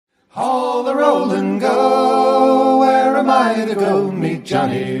Haul the roll and go, where am I to go? Meet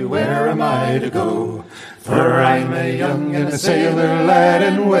Johnny, where am I to go? For I'm a young and a sailor lad,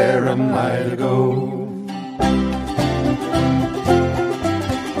 and where am I to go?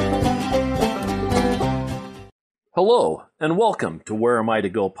 Hello, and welcome to Where Am I to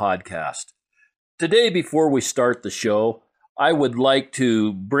Go podcast. Today, before we start the show, I would like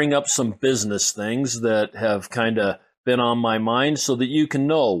to bring up some business things that have kind of been on my mind so that you can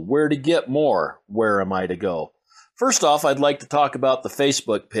know where to get more Where Am I to Go. First off, I'd like to talk about the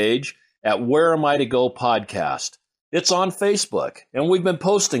Facebook page at Where Am I to Go podcast. It's on Facebook, and we've been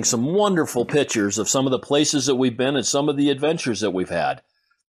posting some wonderful pictures of some of the places that we've been and some of the adventures that we've had.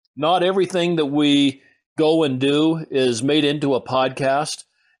 Not everything that we go and do is made into a podcast,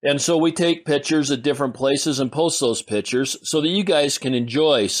 and so we take pictures at different places and post those pictures so that you guys can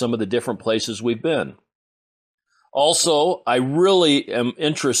enjoy some of the different places we've been. Also, I really am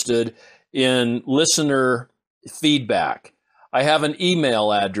interested in listener feedback. I have an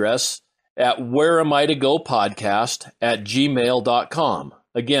email address at whereamiitogopodcast@gmail.com.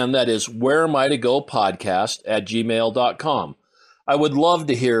 Again, that is whereamiitogopodcast@gmail.com. I would love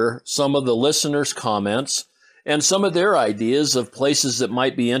to hear some of the listeners' comments and some of their ideas of places that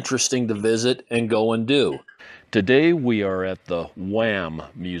might be interesting to visit and go and do. Today we are at the WAM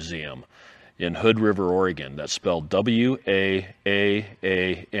Museum in Hood River, Oregon. That's spelled W-A-A-A-M,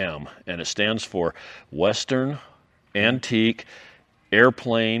 and it stands for Western Antique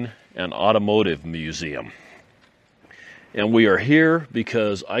Airplane and Automotive Museum. And we are here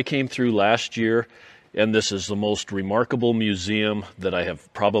because I came through last year, and this is the most remarkable museum that I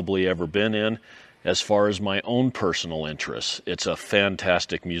have probably ever been in as far as my own personal interests. It's a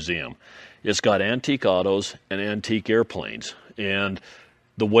fantastic museum. It's got antique autos and antique airplanes, and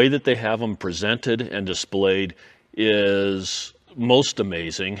the way that they have them presented and displayed is most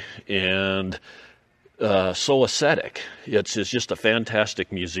amazing and so aesthetic. It's just a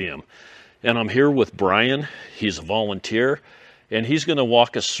fantastic museum. And I'm here with Brian. He's a volunteer, and he's going to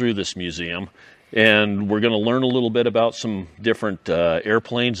walk us through this museum. And we're going to learn a little bit about some different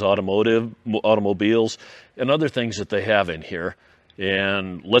airplanes, automobiles, and other things that they have in here.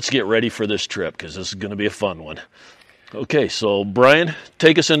 And let's get ready for this trip because this is going to be a fun one. Okay, so Brian,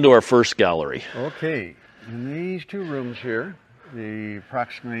 take us into our first gallery. Okay, in these two rooms here, the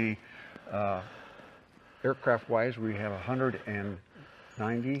approximately aircraft-wise, we have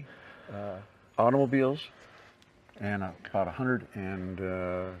 190 automobiles and about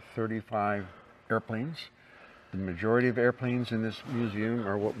 135 airplanes. The majority of airplanes in this museum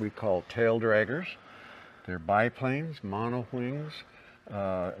are what we call tail draggers. They're biplanes, monowings,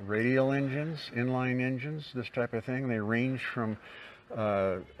 radial engines, inline engines, this type of thing. They range from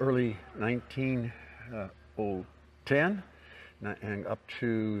early 1910 and up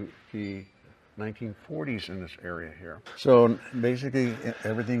to the 1940s in this area here. So basically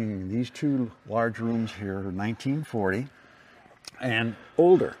everything in these two large rooms here are 1940 and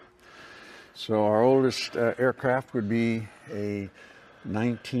older. So our oldest aircraft would be a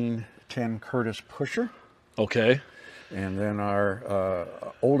 1910 Curtiss Pusher. Okay. And then our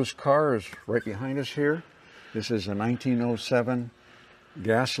oldest car is right behind us here. This is a 1907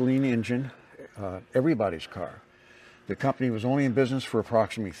 gasoline engine, everybody's car. The company was only in business for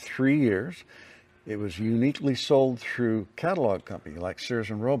approximately 3 years. It was uniquely sold through catalog company like Sears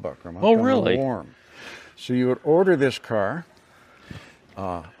and Roebuck or Montgomery Warren. So you would order this car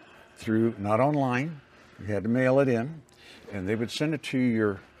through, not online, you had to mail it in, and they would send it to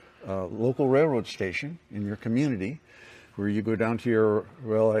your local railroad station in your community, where you go down to your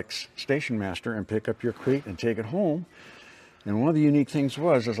RailX station master and pick up your crate and take it home. And one of the unique things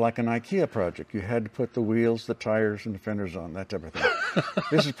was like an IKEA project. You had to put the wheels, the tires, and the fenders on, that type of thing.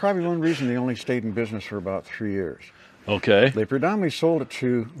 This is probably one reason they only stayed in business for about 3 years. Okay. They predominantly sold it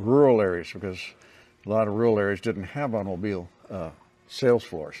to rural areas because a lot of rural areas didn't have automobile sales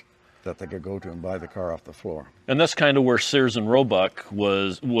floors that they could go to and buy the car off the floor. And that's kind of where Sears and Roebuck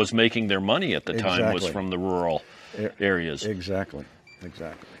was making their money at the time, Exactly. was from the rural areas. Exactly.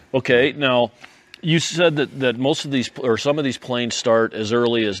 Okay, now you said that most of these, or some of these planes start as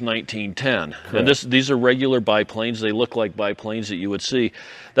early as 1910. Correct. And these are regular biplanes. They look like biplanes that you would see.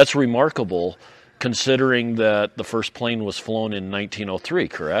 That's remarkable considering that the first plane was flown in 1903,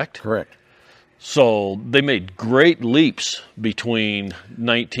 correct? Correct. So they made great leaps between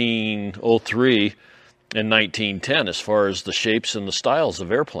 1903 and 1910 as far as the shapes and the styles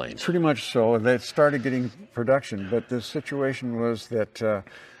of airplanes. Pretty much so. They started getting production, but the situation was that the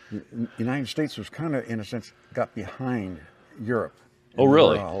United States was kind of, in a sense, got behind Europe. Oh,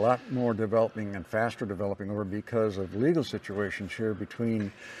 really? A lot more developing and faster developing over because of legal situations here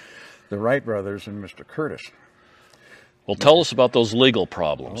between the Wright brothers and Mr. Curtis. Well, tell us about those legal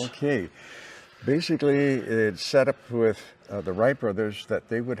problems. Okay. Basically, it's set up with the Wright brothers that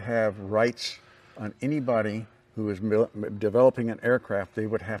they would have rights on anybody who was developing an aircraft. They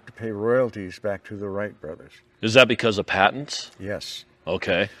would have to pay royalties back to the Wright brothers. Is that because of patents? Yes.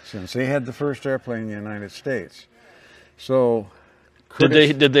 Okay. Since they had the first airplane in the United States. So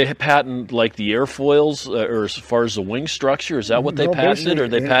did they patent like the airfoils or as far as the wing structure? Is that what they patented, or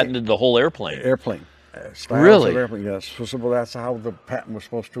they patented the whole airplane? Airplane. Styles really? Of airplane, yes. So that's how the patent was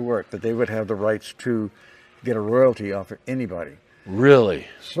supposed to work, that they would have the rights to get a royalty off of anybody. Really?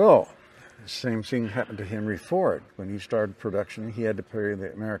 So the same thing happened to Henry Ford. When he started production, he had to pay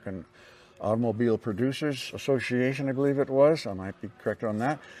the American Automobile Producers Association, I believe it was. I might be correct on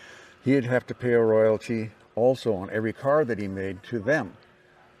that. He'd have to pay a royalty also on every car that he made to them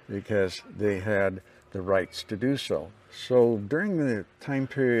because they had the rights to do so. So during the time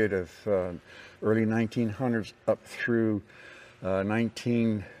period of early 1900s up through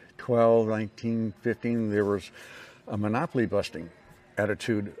 1912, 1915, there was a monopoly busting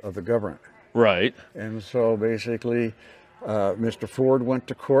attitude of the government. Right. And so basically Mr. Ford went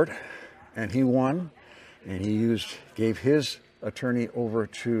to court and he won, and he gave his attorney over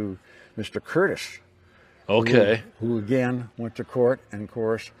to Mr. Curtis. Okay. Who again went to court and, of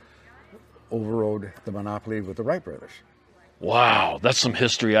course, overrode the monopoly with the Wright brothers. Wow, that's some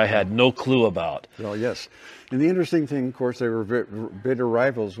history I had no clue about. Well, yes. And the interesting thing, of course, they were bitter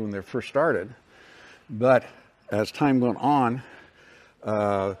rivals when they first started. But as time went on,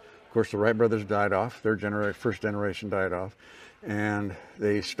 of course, the Wright brothers died off. Their first generation died off. And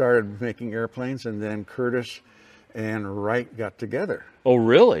they started making airplanes, and then Curtis and Wright got together. Oh,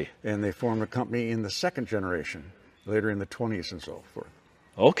 really? And they formed a company in the second generation, later in the 20s and so forth.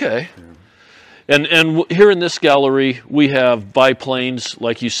 Okay. Yeah. And here in this gallery, we have biplanes,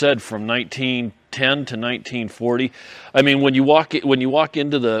 like you said, from 1910 to 1940. I mean, when you walk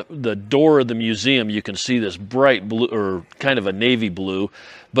into the door of the museum, you can see this bright blue, or kind of a navy blue,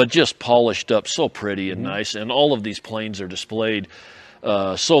 but just polished up, so pretty and nice. And all of these planes are displayed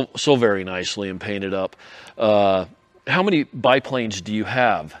so very nicely and painted up. How many biplanes do you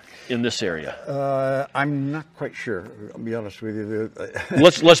have in this area? I'm not quite sure. I'll be honest with you.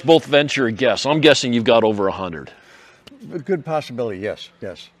 Let's both venture a guess. I'm guessing you've got over 100. A good possibility, yes.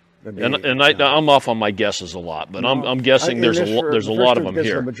 I'm off on my guesses a lot, but I'm guessing there's a lot of them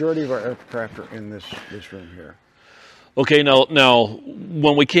here. The majority of our aircraft are in this room here. Okay, now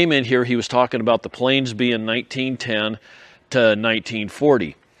when we came in here, he was talking about the planes being 1910 to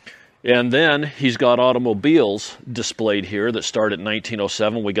 1940. And then he's got automobiles displayed here that start at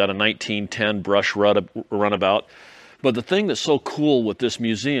 1907. We got a 1910 brush runabout. But the thing that's so cool with this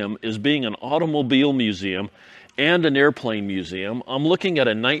museum is being an automobile museum and an airplane museum. I'm looking at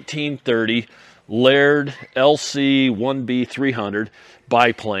a 1930 Laird LC-1B300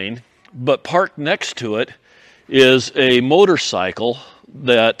 biplane, but parked next to it is a motorcycle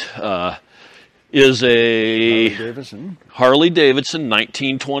that is a Harley Davidson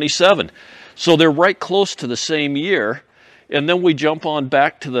 1927. So they're right close to the same year. And then we jump on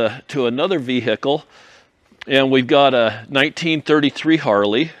back to another vehicle, and we've got a 1933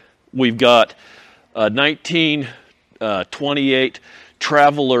 Harley. We've got a 1928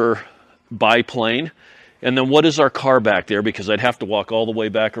 Traveler biplane. And then what is our car back there? Because I'd have to walk all the way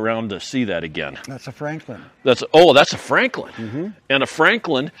back around to see that again. That's a Franklin. That's a Franklin. Mm-hmm. And a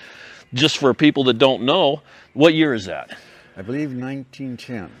Franklin, just for people that don't know, what year is that? I believe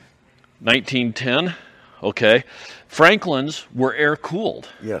 1910. 1910? Okay. Franklins were air-cooled.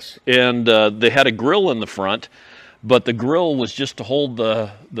 Yes. And they had a grill in the front, but the grill was just to hold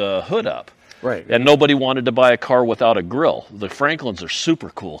the hood up. Right. And nobody wanted to buy a car without a grill. The Franklins are super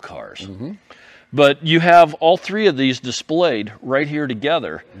cool cars. Mm-hmm. But you have all three of these displayed right here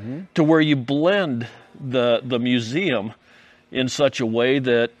together to where you blend the museum in such a way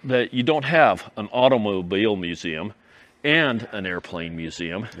that you don't have an automobile museum and an airplane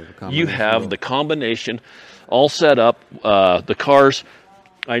museum. You have the combination all set up. The cars,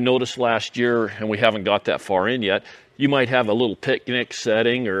 I noticed last year, and we haven't got that far in yet, you might have a little picnic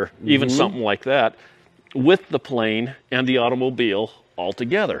setting or even something like that with the plane and the automobile all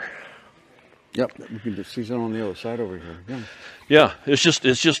together. Yep, we can just see some on the other side over here. Yeah, it's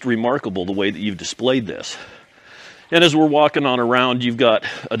just remarkable the way that you've displayed this. And as we're walking on around, you've got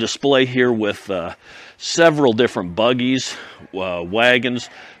a display here with several different buggies, wagons,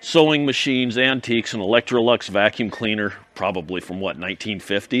 sewing machines, antiques, an Electrolux vacuum cleaner, probably from what,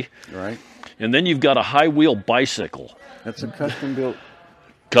 1950? Right. And then you've got a high wheel bicycle. That's a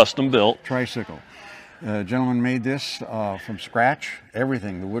custom built tricycle. A gentleman made this from scratch.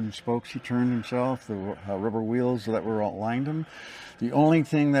 Everything, the wooden spokes he turned himself, the rubber wheels that were lined them. The only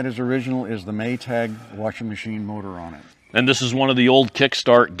thing that is original is the Maytag washing machine motor on it. And this is one of the old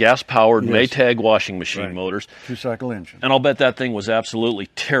Kickstart gas-powered Yes. Maytag washing machine Right. motors. 2-cycle engine. And I'll bet that thing was absolutely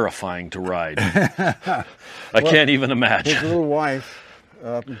terrifying to ride. I can't even His imagine. little wife,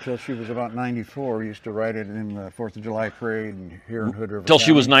 up until she was about 94, used to ride it in the 4th of July parade and here in Hood River. Till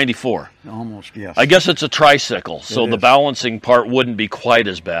she was County. 94. Almost, yes. I guess it's a tricycle, so the is. balancing part wouldn't be quite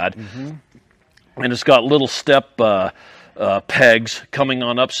as bad. And it's got little step pegs coming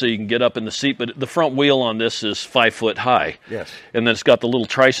on up so you can get up in the seat, but the front wheel on this is 5 foot high. Yes. And then it's got the little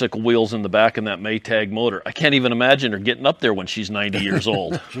tricycle wheels in the back and that Maytag motor. I can't even imagine her getting up there when she's 90 years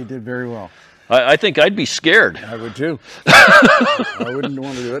old. She did very well. I think I'd be scared. I would too. I wouldn't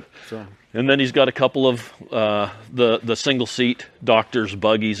want to do it. So And then he's got a couple of the single seat doctor's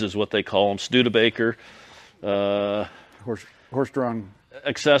buggies is what they call them. Studebaker, horse-drawn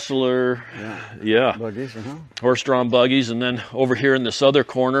Accessler, yeah, buggies. horse-drawn buggies. And then over here in this other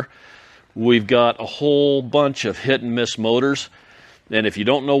corner, we've got a whole bunch of hit-and-miss motors. And if you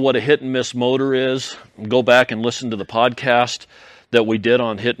don't know what a hit-and-miss motor is, go back and listen to the podcast that we did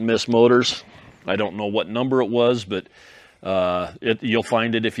on hit-and-miss motors. I don't know what number it was, but you'll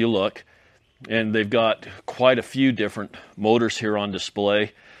find it if you look. And they've got quite a few different motors here on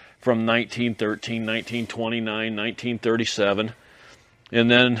display from 1913, 1929, 1937. And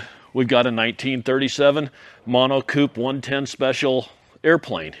then we've got a 1937 Monocoupe 110 Special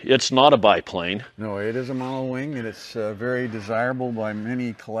airplane. It's not a biplane. No, it is a monowing, and it's very desirable by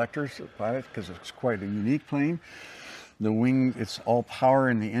many collectors of pilots because it's quite a unique plane. The wing, it's all power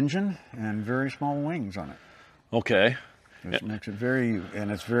in the engine and very small wings on it. Okay. Which makes it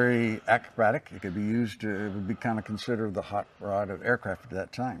it's very acrobatic. It could be used, it would be kind of considered the hot rod of aircraft at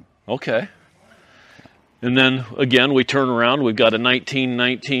that time. Okay. And then again, we turn around. We've got a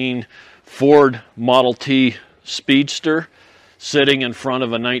 1919 Ford Model T Speedster sitting in front of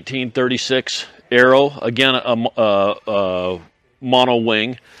a 1936 Aero. Again, a mono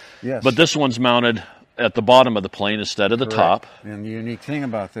wing. Yes. But this one's mounted at the bottom of the plane instead of the top. And the unique thing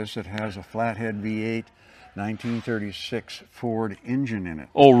about this, it has a flathead V8 1936 Ford engine in it.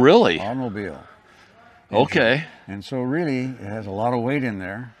 Oh, really? Automobile. Okay. And so really, it has a lot of weight in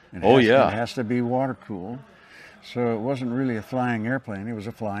there. It has to be water cooled. So it wasn't really a flying airplane, it was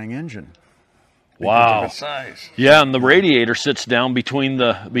a flying engine. Wow. Because of its size. Yeah, and the radiator sits down between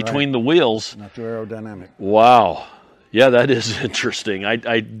the wheels. Not too aerodynamic. Wow. Yeah, that is interesting.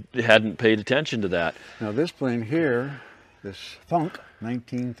 I hadn't paid attention to that. Now this plane here, this Funk,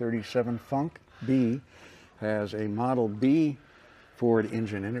 1937 Funk B, has a Model B Ford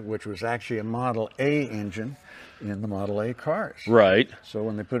engine in it, which was actually a Model A engine in the Model A cars. Right. So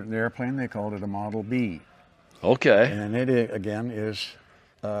when they put it in the airplane, they called it a Model B. Okay. And it, again, is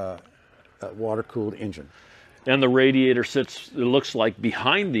a water-cooled engine. And the radiator sits, it looks like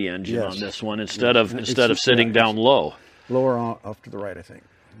behind the engine Yes. on this one instead of It's- sitting yeah, down low. Lower on, off to the right, I think.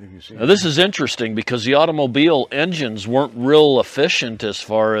 If you see. Now, this is interesting because the automobile engines weren't real efficient as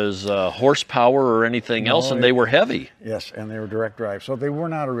far as horsepower or anything else, and they were heavy. Yes, and they were direct drive. So they were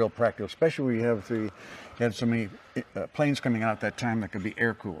not a real practical, especially when you had so many planes coming out at that time that could be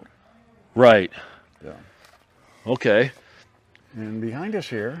air-cooled. Right. Yeah. Okay. And behind us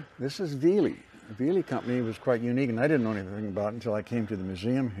here, this is Veely. The Veely company was quite unique, and I didn't know anything about it until I came to the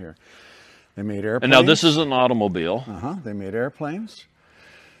museum here. They made airplanes. And now this is an automobile. They made airplanes,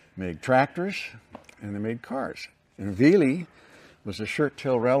 made tractors, and they made cars. And Veely was a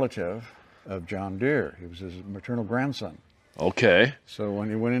shirt-tail relative of John Deere. He was his maternal grandson. Okay. So when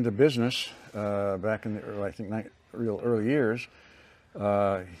he went into business back in the real early years,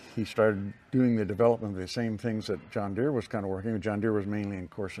 he started doing the development of the same things that John Deere was kind of working with. John Deere was mainly in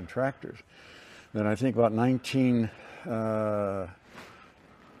course and tractors. Then I think about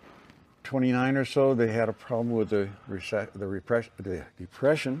 1929 or so, they had a problem with the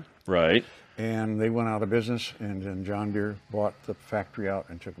depression, Right. and they went out of business. And then John Deere bought the factory out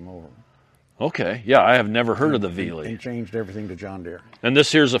and took them over. Okay. Yeah, I have never heard of the Veely. And changed everything to John Deere. And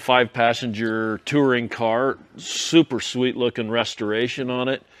this here's a 5-passenger touring car, super sweet looking restoration on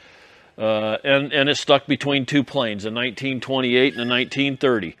it. And it's stuck between two planes, a 1928 and a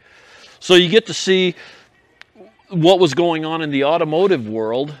 1930. So you get to see what was going on in the automotive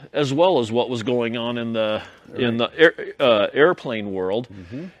world as well as what was going on in the airplane world.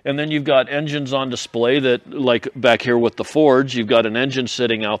 And then you've got engines on display that, like back here with the Fords, you've got an engine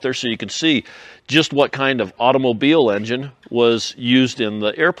sitting out there so you can see just what kind of automobile engine was used in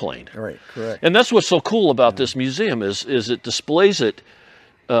the airplane. Right, correct. And that's what's so cool about this museum is it displays it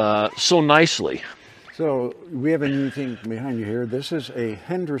so nicely. So we have a new thing behind you here. This is a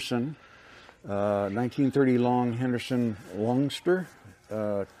Henderson, 1930 long Henderson Longster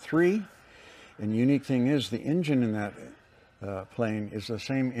 3. And the unique thing is the engine in that plane is the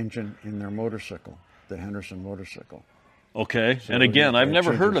same engine in their motorcycle, the Henderson motorcycle. Okay. So And again, I've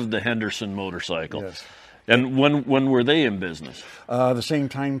never heard changes. of the Henderson motorcycle. Yes. And when were they in business? The same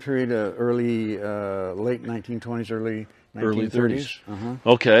time period, late 1920s, early 1930s. Early 30s. Uh-huh.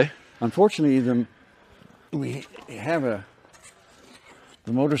 Okay. Unfortunately, we have the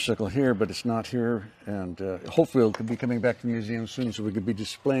motorcycle here, but it's not here, and hopefully it'll be coming back to the museum soon, so we could be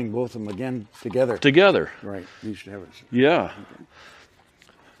displaying both of them again together. Together. Right. You should have it. Yeah.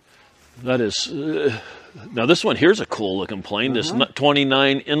 That is. Now this one here's a cool looking plane. This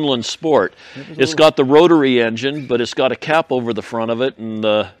 29 Inland Sport. It's got the rotary engine, but it's got a cap over the front of it, and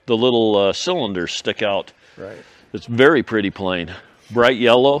the little cylinders stick out. Right. It's very pretty plane. Bright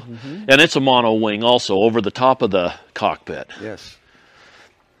yellow, and it's a mono wing also over the top of the cockpit. Yes.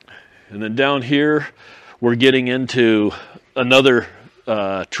 And then down here, we're getting into another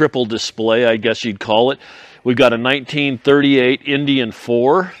triple display, I guess you'd call it. We've got a 1938 Indian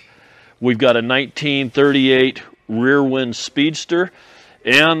 4. We've got a 1938 rear wind Speedster.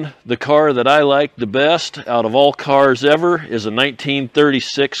 And the car that I like the best out of all cars ever is a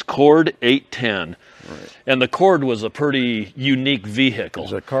 1936 Cord 810. Right. And the Cord was a pretty unique vehicle. It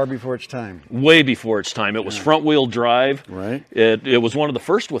was a car before its time. Way before its time. It was front-wheel drive. Right. It was one of the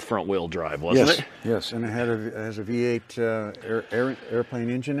first with front-wheel drive, wasn't Yes. it? Yes, and it has a V8 airplane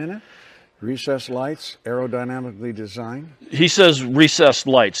engine in it. Recessed lights, aerodynamically designed. He says recessed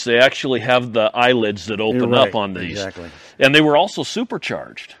lights. They actually have the eyelids that open You're right. up on these. Exactly. And they were also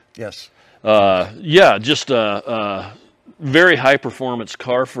supercharged. Yes. Yeah, just a very high-performance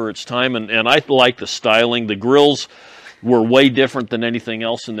car for its time, and I like the styling. The grills were way different than anything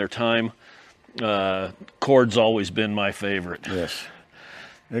else in their time. Cord's always been my favorite. Yes.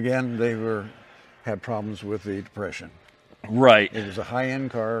 Again, they had problems with the Depression. Right. It was a high-end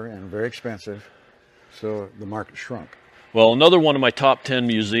car and very expensive, so the market shrunk. Well, another one of my top 10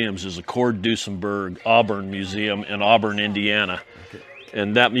 museums is the Cord Duesenberg Auburn Museum in Auburn, Indiana. Okay.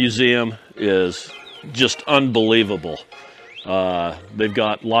 And that museum is just unbelievable. They've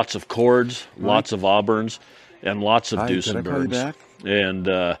got lots of Cords, lots of Auburns, and lots of Hi, did I call you Duesenbergs. back? And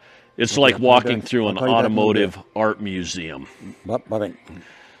it's Okay, like I'll call you walking back. through I'll an call you back in a little automotive art museum. Bye-bye.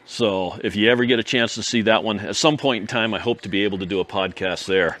 So if you ever get a chance to see that one, at some point in time, I hope to be able to do a podcast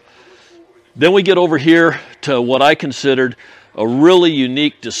there. Then we get over here to what I considered a really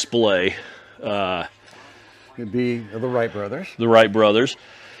unique display, It'd be the Wright brothers. the Wright brothers.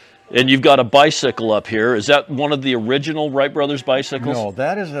 And you've got a bicycle up here. Is that one of the original Wright brothers bicycles? No,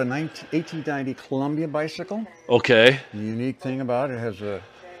 that is a 1890 Columbia bicycle. Okay. The unique thing about it has a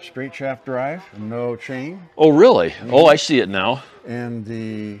straight shaft drive, no chain, Oh, really? Oh, I see it now. and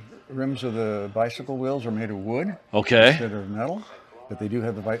the rims of the bicycle wheels are made of wood Okay. instead of metal, but they do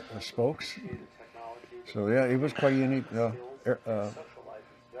have the spokes. So yeah, it was quite a unique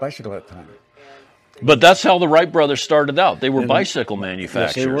bicycle at the time. But that's how the Wright brothers started out. They were bicycle Yes,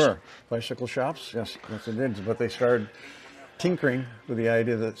 manufacturers. they were bicycle shops. Yes, they did. But they started tinkering with the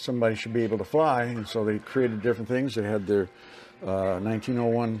idea that somebody should be able to fly, and so they created different things. They had their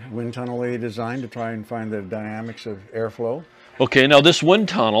 1901 wind tunnel they designed to try and find the dynamics of airflow. Okay, now this wind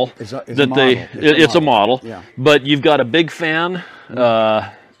tunnel It's a that model. it's a model, Yeah. but you've got a big fan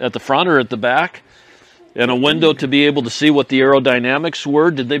at the front or at the back, and a window to be able to see what the aerodynamics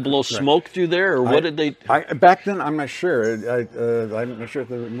were. Did they blow smoke through there, or what did they? Back then, I'm not sure. I'm not sure if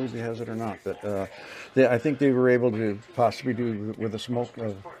the movie has it or not, but I think they were able to possibly do with the smoke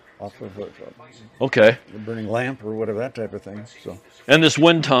off of Okay, a burning lamp or whatever, that type of thing. So and this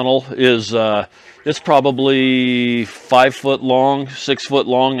wind tunnel is it's probably 5 foot long, 6 foot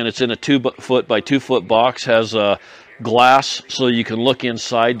long, and it's in a 2 foot by 2 foot box. Has glass so you can look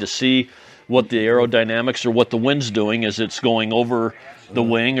inside to see what the aerodynamics or what the wind's doing as it's going over the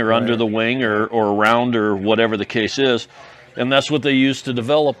wing or under the wing or around or whatever the case is. And that's what they use to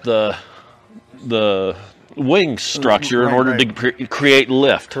develop the wing structure in order to create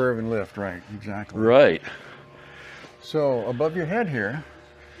lift. curve and lift, right? Exactly. Right. So above your head here,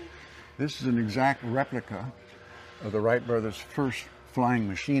 this is an exact replica of the Wright brothers' first flying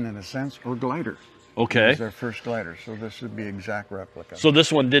machine, in a sense, or glider. It Okay. was their first glider, so this would be exact replica. So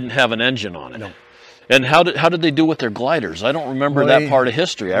this one didn't have an engine on it. No. And how did they do with their gliders? I don't remember Well, that part of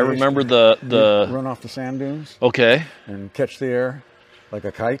history. I they used remember to the run off the sand dunes okay, and catch the air like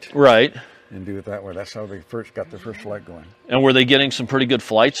a kite right. and do it that way. That's how they first got their first flight going. And were they getting some pretty good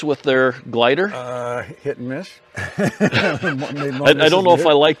flights with their glider? Hit and miss. I don't know if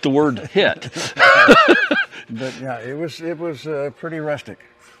I like the word hit. But yeah, it was pretty rustic.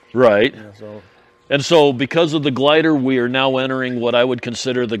 Right. Yeah, so And so because of the glider, we are now entering what I would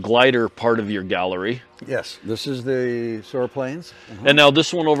consider the glider part of your gallery. yes, this is the Soar Planes. And now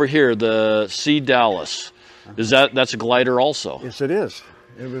this one over here, the Sea Dallas, that's a glider also? Yes, it is.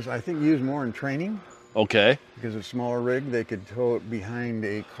 It was, I think, used more in training Okay. because it's a smaller rig. They could tow it behind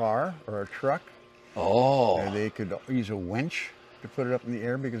a car or a truck. Oh. And they could use a winch to put it up in the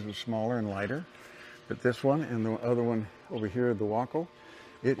air because it was smaller and lighter. But this one and the other one over here, the Waco,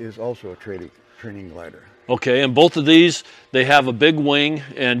 it is also a training glider. Okay, and both of these, they have a big wing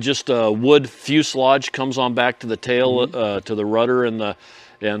and just a wood fuselage comes on back to the tail, to the rudder and the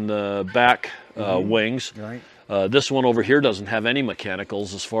back wings. Right. This one over here doesn't have any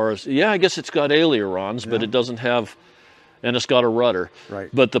mechanicals as far as, yeah, I guess it's got ailerons, but it doesn't have, and it's got a rudder. Right.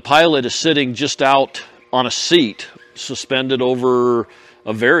 But the pilot is sitting just out on a seat, suspended over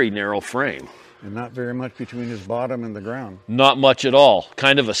a very narrow frame. And not very much between his bottom and the ground. Not much at all.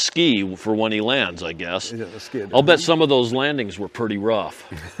 Kind of a ski for when he lands, I guess. Yeah, a skid. I'll bet some of those landings were pretty rough.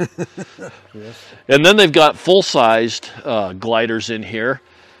 Yes. And then they've got full-sized gliders in here.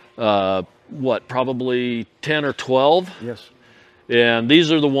 What, probably 10 or 12? Yes. And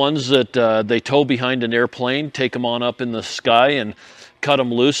these are the ones that they tow behind an airplane, take them on up in the sky and cut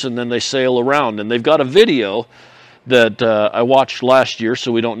them loose, and then they sail around. And they've got a video that I watched last year,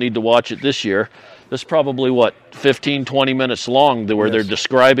 so we don't need to watch it this year. That's probably, what, 15, 20 minutes long, where they're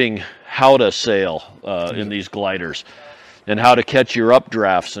describing how to sail in these gliders and how to catch your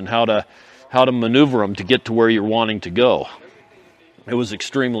updrafts and how to maneuver them to get to where you're wanting to go. It was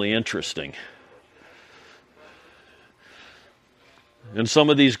extremely interesting. And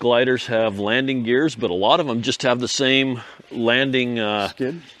some of these gliders have landing gears, but a lot of them just have the same landing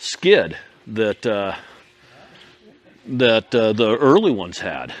skid that the early ones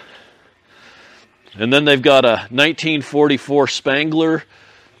had. And then they've got a 1944 Spangler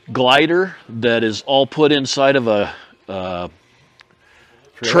glider that is all put inside of a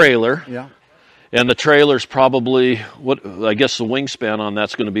trailer. Yeah. And the trailer's probably, what I guess the wingspan on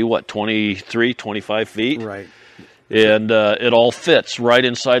that's going to be, what, 23, 25 feet? Right. And it all fits right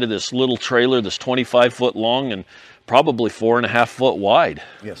inside of this little trailer that's 25 foot long and probably 4.5 foot wide.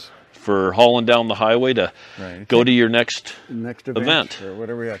 Yes. For hauling down the highway to go to your next event. Or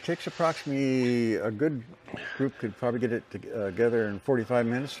whatever. Yeah. It takes approximately, a good group could probably get it together in 45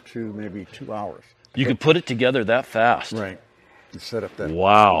 minutes to maybe 2 hours. You could put it together that fast. Right. And set up that.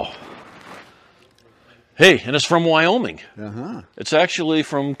 Wow. Hey, and it's from Wyoming. Uh-huh. It's actually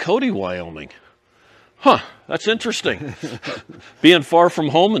from Cody, Wyoming. Huh, that's interesting. Being far from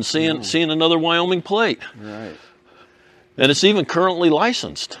home and seeing another Wyoming plate. Right. And it's even currently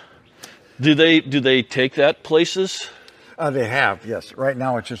licensed. Do they take that places? They have, yes. Right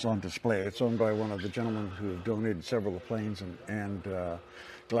now it's just on display. It's owned by one of the gentlemen who have donated several planes and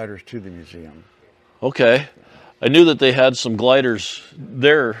gliders to the museum. Okay. I knew that they had some gliders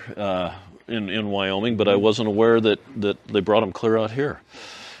there in Wyoming, but I wasn't aware that they brought them clear out here.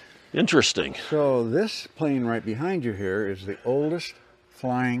 Interesting. So this plane right behind you here is the oldest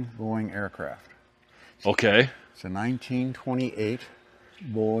flying Boeing aircraft. Okay. It's a 1928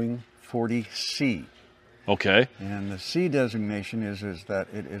 Boeing 40C. Okay. And the C designation is that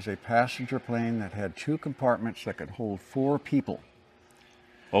it is a passenger plane that had 2 compartments that could hold 4 people.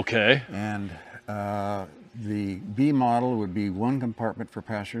 Okay. And the B model would be 1 compartment for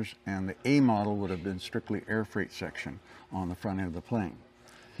passengers, and the A model would have been strictly air freight section on the front end of the plane.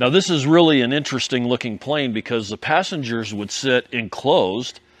 Now this is really an interesting looking plane because the passengers would sit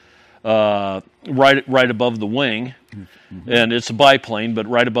enclosed right above the wing, and it's a biplane, but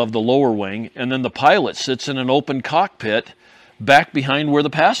right above the lower wing, and then the pilot sits in an open cockpit back behind where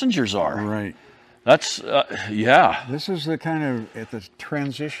the passengers are. Right. That's, yeah. This is the kind of, at the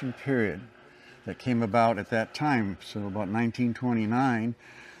transition period that came about at that time. So about 1929,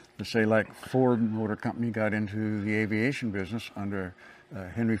 to say like Ford Motor Company got into the aviation business under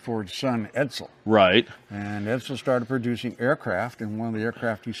Henry Ford's son, Edsel. Right. And Edsel started producing aircraft, and one of the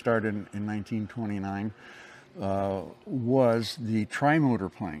aircraft he started in 1929 was the trimotor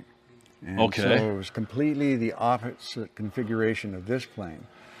plane. And okay. So it was completely the opposite configuration of this plane.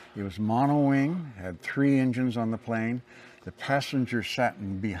 It was monowing, had 3 engines on the plane. The passenger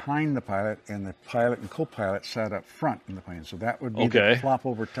sat behind the pilot, and the pilot and co-pilot sat up front in the plane. So that would be the flop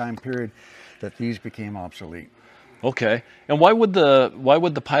over time period that these became obsolete. Okay. And why would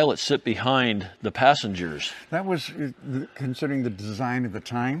the pilot sit behind the passengers? That was considering the design of the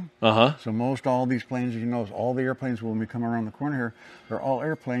time. Uh-huh. So most all these planes, you know, all the airplanes when we come around the corner here, they're all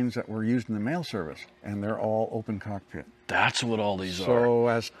airplanes that were used in the mail service, and they're all open cockpit. That's what all these are. So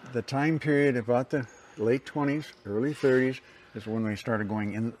as the time period, about the late 20s, early 30s, is when they started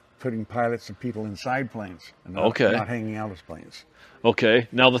going in, putting pilots and people inside planes, and not hanging out as planes. Okay.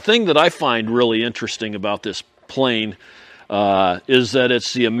 Now the thing that I find really interesting about this plane is that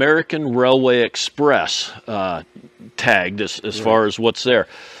it's the American Railway Express tagged as far as what's there.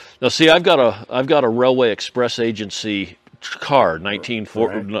 Now, see, I've got a Railway Express agency car,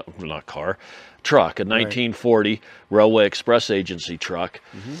 1940 truck, a 1940 Railway Express agency truck,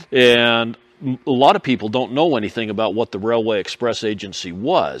 and a lot of people don't know anything about what the Railway Express agency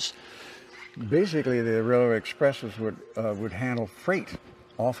was. Basically, the Railway Expresses would handle freight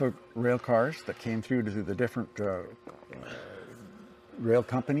off of rail cars that came through to the different rail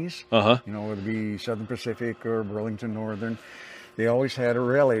companies. You know, whether it be Southern Pacific or Burlington Northern, they always had a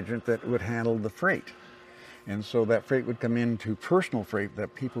rail agent that would handle the freight. And so that freight would come into personal freight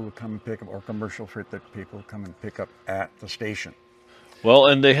that people would come and pick up, or commercial freight that people would come and pick up at the station. Well,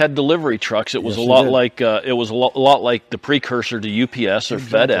 and they had delivery trucks. It was a lot like the precursor to UPS or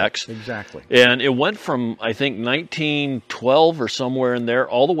FedEx. Exactly. And it went from, I think, 1912 or somewhere in there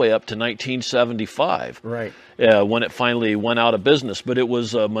all the way up to 1975. Right. When it finally went out of business. But it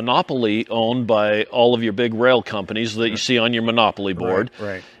was a monopoly owned by all of your big rail companies that you see on your monopoly board.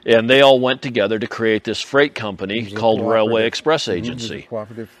 Right. And they all went together to create this freight company called Railway Express Agency.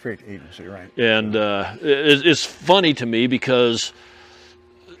 Cooperative Freight Agency, right. And it's funny to me because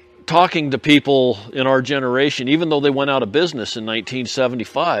talking to people in our generation, even though they went out of business in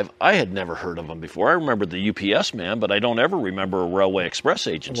 1975, I had never heard of them before. I remember the UPS man, but I don't ever remember a Railway Express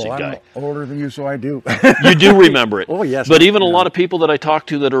Agency guy. I'm older than you, so I do. You do remember it. Oh, yes. But even a lot of people that I talk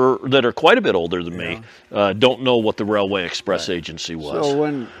to that are quite a bit older than me don't know what the Railway Express Agency was. So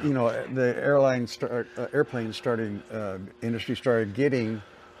when, you know, the airplanes started, industry started getting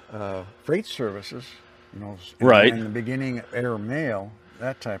freight services, you know, in the beginning, air mail,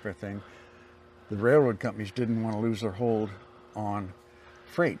 that type of thing, the railroad companies didn't want to lose their hold on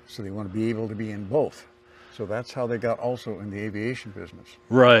freight, so they want to be able to be in both. So that's how they got also in the aviation business.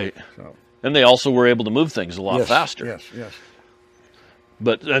 Right. So, and they also were able to move things a lot faster. Yes.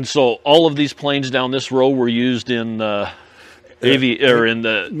 And so all of these planes down this row were used in in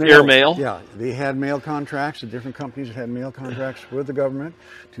the air mail. Yeah, they had mail contracts. The different companies had mail contracts with the government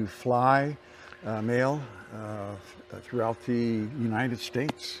to fly mail throughout the United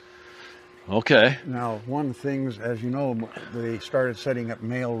States. Okay. Now, one of the things, as you know, they started setting up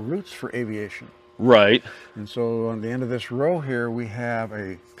mail routes for aviation. Right. And so on the end of this row here, we have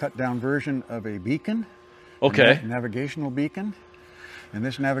a cut down version of a beacon. Okay. A navigational beacon. And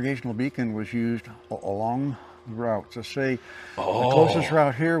this navigational beacon was used along the route. So say the closest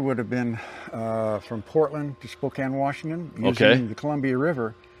route here would have been from Portland to Spokane, Washington, using the Columbia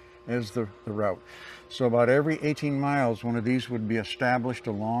River as the route. So about every 18 miles, one of these would be established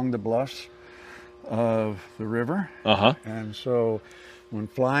along the bluffs of the river. And so when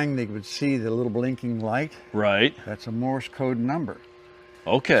flying, they would see the little blinking light. Right. That's a Morse code number.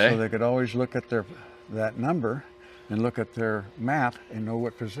 Okay. So they could always look at that number and look at their map and know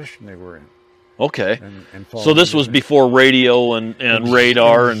what position they were in. Okay. And so this was before radio and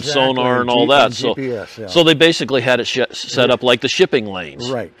radar and sonar and all that. So GPS, so they basically had it set up like the shipping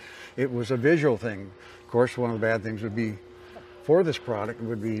lanes. Right. It was a visual thing. Of course, one of the bad things would be for this product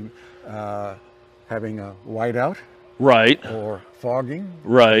would be having a whiteout. Right. Or fogging.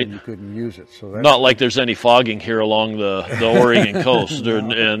 Right. And you couldn't use it. So that's not like there's any fogging here along the Oregon coast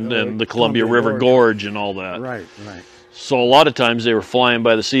and the Columbia River Gorge and all that. Right. So a lot of times they were flying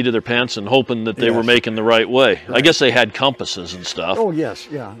by the seat of their pants and hoping that they were making the right way. Right. I guess they had compasses and stuff. Oh, yes.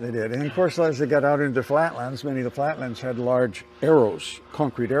 Yeah, they did. And of course, as they got out into the flatlands, many of the flatlands had large arrows,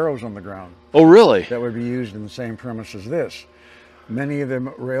 concrete arrows on the ground. Oh, really? That would be used in the same premise as this. Many of them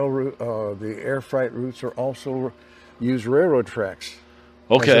the air freight routes are also use railroad tracks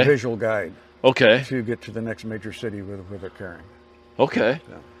as a visual guide. Okay. To get to the next major city where they're carrying. Okay.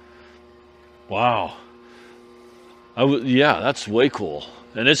 Yeah. Wow. Yeah, that's way cool.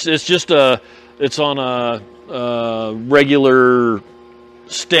 And it's just it's on a regular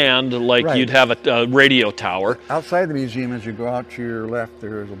stand like you'd have a radio tower. Outside the museum, as you go out to your left,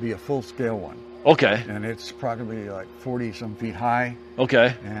 there will be a full-scale one. Okay. And it's approximately like 40-some feet high.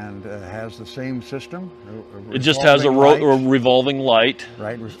 Okay. And has the same system. It just has a revolving light.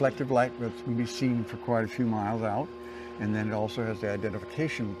 Right, reflective light that can be seen for quite a few miles out. And then it also has the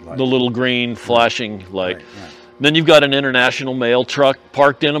identification light. The little green flashing light. Right. Then you've got an international mail truck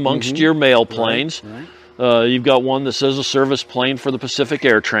parked in amongst your mail planes. Right. You've got one that says a service plane for the Pacific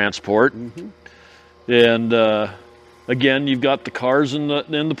Air Transport. And again, you've got the cars and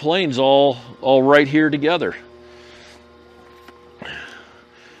the planes all right here together.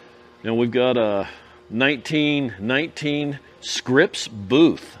 And we've got a 1919 Scripps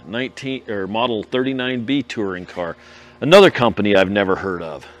Booth, model 39B touring car. Another company I've never heard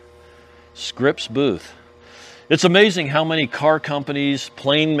of. Scripps Booth. It's amazing how many car companies,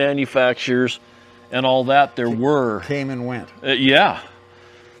 plane manufacturers, and all that there were. Came and went. Yeah.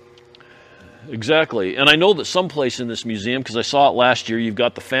 Exactly. And I know that someplace in this museum, because I saw it last year, you've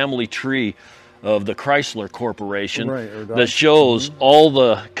got the family tree of the Chrysler Corporation that shows all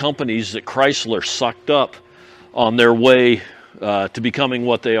the companies that Chrysler sucked up on their way to becoming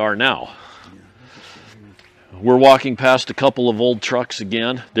what they are now. We're walking past a couple of old trucks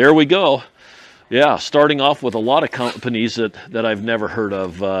again. There we go. Yeah, starting off with a lot of companies that I've never heard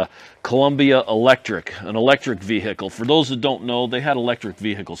of. Columbia Electric, an electric vehicle. For those that don't know, they had electric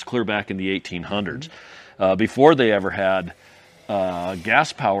vehicles clear back in the 1800s. Before they ever had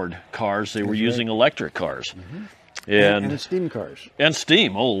gas-powered cars, they were using electric cars. And steam cars. And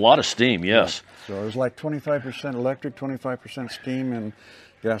steam. Oh, a lot of steam, yes. Yeah. So it was like 25% electric, 25% steam, and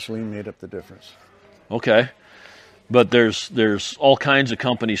gasoline made up the difference. Okay. But there's all kinds of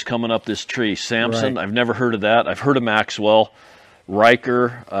companies coming up this tree. Samson, I've never heard of that. I've heard of Maxwell.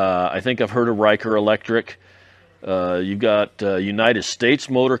 Riker, I think I've heard of Riker Electric. You've got United States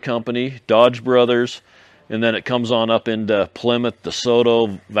Motor Company, Dodge Brothers, and then it comes on up into Plymouth,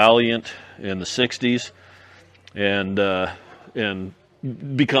 DeSoto, Valiant in the 60s, and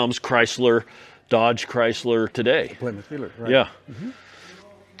becomes Chrysler, Dodge Chrysler today. Plymouth dealer, right? Yeah.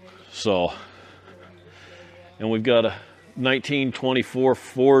 So, and we've got a 1924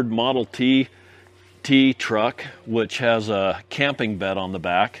 Ford Model T truck, which has a camping bed on the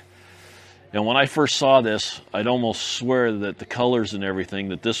back. And when I first saw this, I'd almost swear that the colors and everything,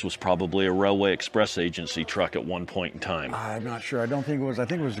 that this was probably a Railway Express Agency truck at one point in time. I'm not sure. I don't think it was. I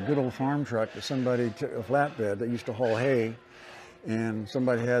think it was a good old farm truck that somebody took, a flatbed that used to haul hay, and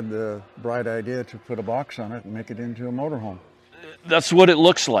somebody had the bright idea to put a box on it and make it into a motorhome. That's what it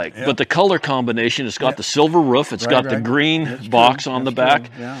looks like. But the color combination, it's got the silver roof, it's got the green box on the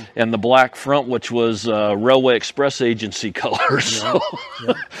back, and the black front, which was Railway Express Agency colors. So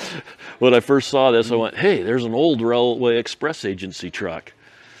when I first saw this, I went, hey, there's an old Railway Express Agency truck.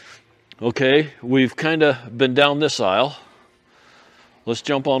 Okay, we've kind of been down this aisle. Let's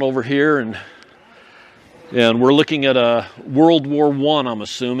jump on over here, and we're looking at a World War I, I'm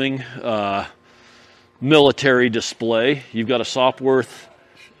assuming, military display. You've got a Sopwith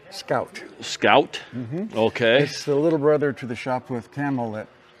Scout. Okay. It's the little brother to the Sopwith Camel that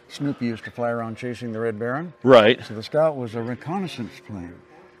Snoopy used to fly around chasing the Red Baron. Right. So the Scout was a reconnaissance plane,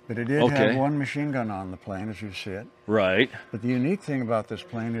 but it did have one machine gun on the plane, as you see it. Right. But the unique thing about this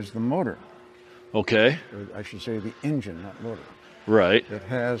plane is the motor. Okay. Or I should say the engine, not motor. Right. It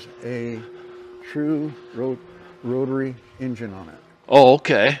has a true rotary engine on it. Oh,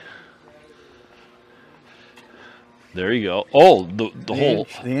 okay. There you go. Oh, the whole...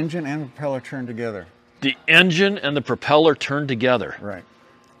 The engine and the propeller turned together. The engine and the propeller turned together. Right.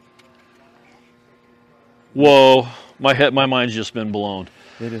 Whoa, my mind's just been blown.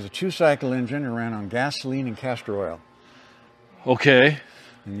 It is a two-cycle engine. It ran on gasoline and castor oil. Okay.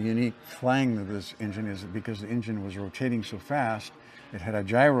 And the unique flying of this engine is that because the engine was rotating so fast, it had a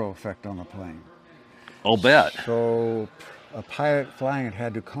gyro effect on the plane. I'll bet. So a pilot flying it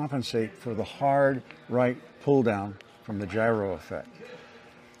had to compensate for the hard right pull down from the gyro effect.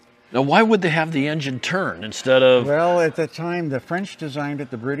 Now, why would they have the engine turn instead of... Well, at the time, the French designed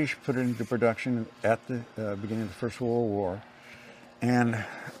it, the British put it into production at the beginning of the First World War, and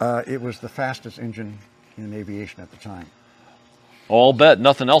it was the fastest engine in aviation at the time. I'll bet.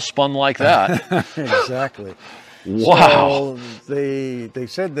 Nothing else spun like that. Exactly. Wow. So they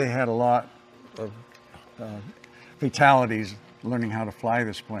said they had a lot of fatalities learning how to fly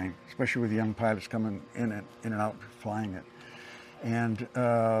this plane, especially with young pilots coming in and out flying it. And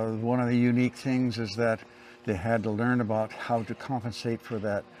one of the unique things is that they had to learn about how to compensate for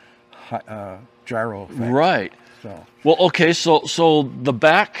that gyro effect. Right. So, well, okay, so the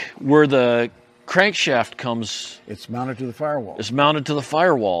back where the crankshaft comes... It's mounted to the firewall. It's mounted to the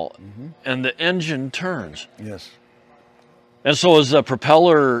firewall, and the engine turns. Yes. And so is the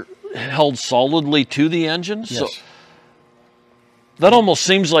propeller held solidly to the engine? Yes. So that almost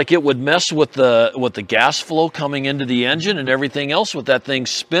seems like it would mess with the gas flow coming into the engine and everything else with that thing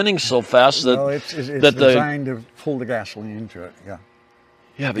spinning so fast that... No, it's designed to pull the gasoline into it, yeah.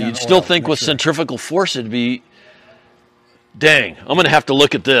 Yeah, but you'd still think with centrifugal force it'd be Dang, I'm going to have to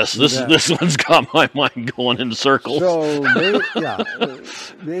look at this. Yeah. This one's got my mind going in circles. So,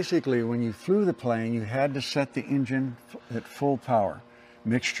 basically, when you flew the plane, you had to set the engine at full power,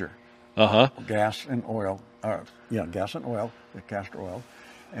 mixture, gas and oil, gas and oil, the castor oil,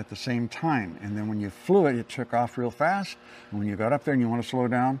 at the same time. And then when you flew it, it took off real fast. And when you got up there and you want to slow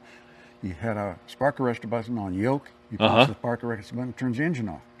down, you had a spark arrestor button on yoke. You press the spark arrestor button, it turns the engine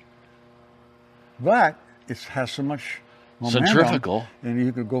off. But it has so much momentum, centrifugal, and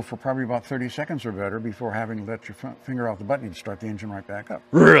you could go for probably about 30 seconds or better before having to let your finger off the button and start the engine right back up.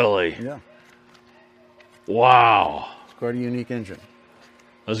 Really? Yeah. Wow. It's quite a unique engine.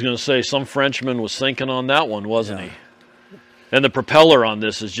 I was going to say, some Frenchman was thinking on that one, wasn't he? And the propeller on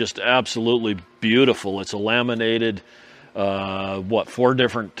this is just absolutely beautiful. It's a laminated, 4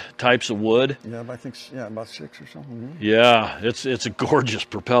 different types of wood? Yeah, I think, about 6 or something. Yeah, it's a gorgeous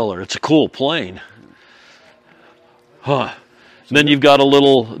propeller. It's a cool plane. Huh. And then you've got a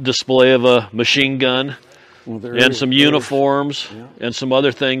little display of a machine gun and some uniforms and some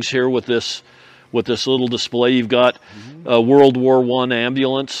other things here with this little display. You've got a World War I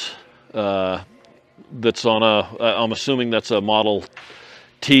ambulance that's on I'm assuming that's a Model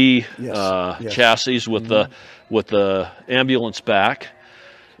T chassis with the ambulance back.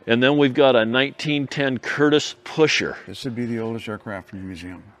 And then we've got a 1910 Curtiss Pusher. This would be the oldest aircraft in the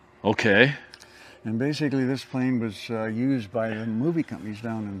museum. Okay. And basically this plane was used by the movie companies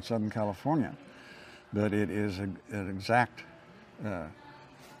down in Southern California. But it is an exact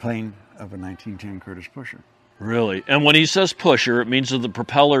plane of a 1910 Curtiss Pusher. Really? And when he says pusher, it means that the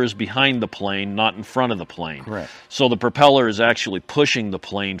propeller is behind the plane, not in front of the plane. Correct. So the propeller is actually pushing the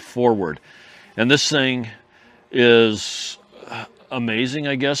plane forward. And this thing is amazing,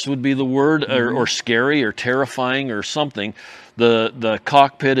 I guess would be the word, or scary or terrifying or something. The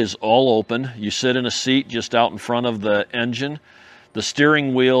cockpit is all open. You sit in a seat just out in front of the engine. The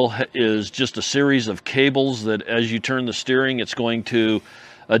steering wheel is just a series of cables that as you turn the steering, it's going to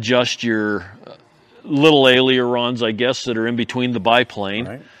adjust your little ailerons, I guess, that are in between the biplane.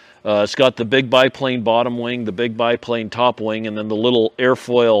 Right. It's got the big biplane bottom wing, the big biplane top wing, and then the little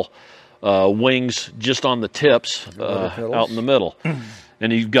airfoil wings just on the tips out in the middle.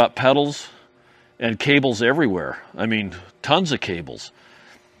 And you've got pedals and cables everywhere. I mean, tons of cables.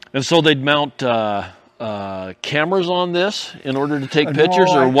 And so they'd mount cameras on this in order to take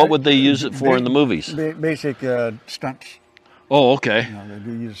pictures, or what would they use it for in the movies? Basic stunts. Oh, okay. They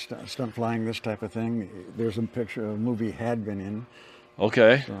do use stunt flying, this type of thing. There's a picture a movie had been in.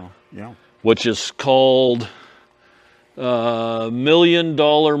 Okay. So, yeah. Which is called $1 Million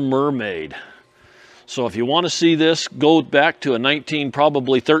Mermaid. So if you want to see this, go back to a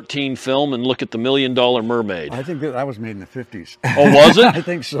probably 13 film and look at the $1 Million Mermaid. I think that was made in the 50s. Oh, was it? I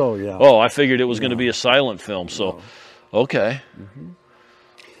think so, yeah. Oh, I figured it was going to be a silent film. So, okay.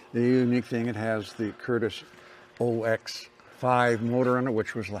 The unique thing, it has the Curtiss OX5 motor on it,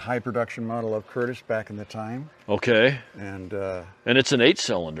 which was the high production model of Curtiss back in the time. Okay. And it's an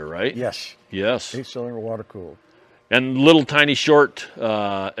 8-cylinder, right? yes, Yes. 8-cylinder water cooled. And little tiny short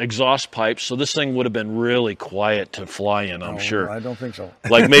exhaust pipes. So this thing would have been really quiet to fly in, I'm sure. I don't think so.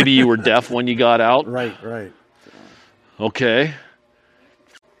 Like maybe you were deaf when you got out? Right. Okay.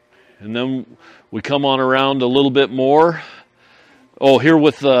 And then we come on around a little bit more. Oh, here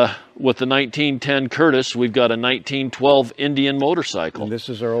with the 1910 Curtiss, we've got a 1912 Indian motorcycle. And this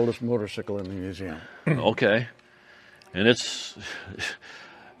is our oldest motorcycle in the museum. Okay. And it's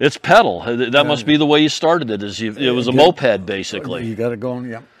pedal. That must be the way you started it. It was a moped, basically. You got it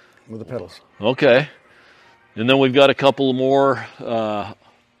going, with the pedals. Okay. And then we've got a couple more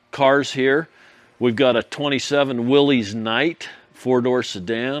cars here. We've got a 27 Willys Knight 4-door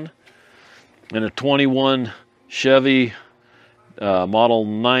sedan and a 21 Chevy Model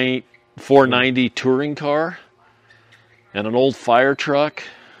 490 touring car and an old fire truck.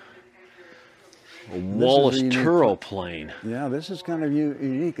 A Wallace Turo plane. Yeah, this is kind of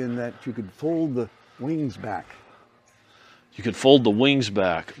unique in that you could fold the wings back. You could fold the wings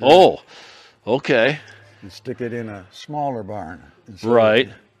back. Yeah. Oh, okay. And stick it in a smaller barn. Right.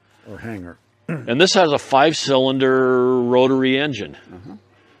 Or hangar. And this has a 5-cylinder rotary engine.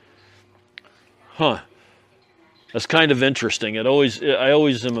 Huh. That's kind of interesting. I always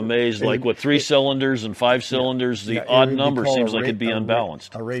am amazed, like with 3 cylinders and 5 cylinders, the odd number seems like it'd be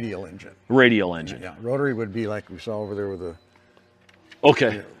unbalanced. A radial engine. Radial engine. Yeah, rotary would be like we saw over there with the...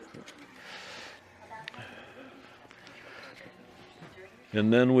 Okay.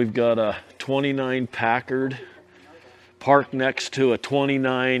 And then we've got a 29 Packard parked next to a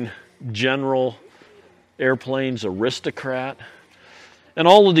 29 General Airplanes Aristocrat. And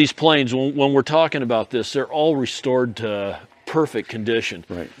all of these planes, when we're talking about this, they're all restored to perfect condition.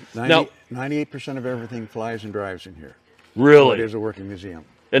 Right. Now, 98% of everything flies and drives in here. really? So it is a working museum.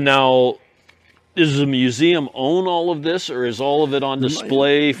 And now, does the museum own all of this, or is all of it on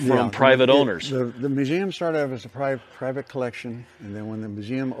display from Yeah, private owners? The museum started out as a private collection, and then when the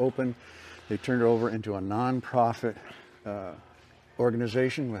museum opened, they turned it over into a non-profit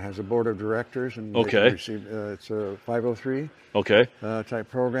organization that has a board of directors, and they Okay. can receive, it's a 503 Okay. type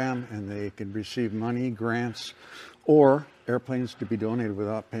program, and they can receive money, grants, or airplanes to be donated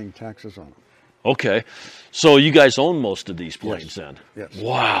without paying taxes on them. Okay. So you guys own most of these planes then? Yes.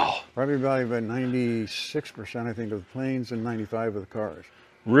 Wow. Probably about 96%, I think, of the planes and 95% of the cars.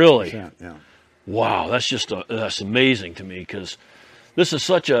 Really? Yeah. Wow. That's just that's amazing to me, because this is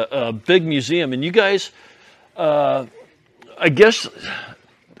such a big museum, and you guys, I guess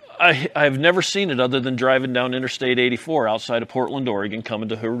I've never seen it other than driving down Interstate 84 outside of Portland, Oregon, coming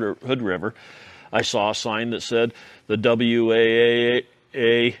to Hood River. I saw a sign that said the WAAM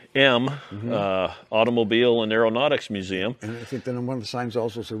Automobile and Aeronautics Museum. And I think then one of the signs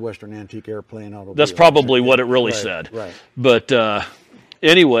also said Western Antique Airplane Automobile. That's probably what it really Right, said. right. But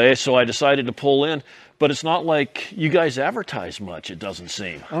anyway, so I decided to pull in. But it's not like you guys advertise much, it doesn't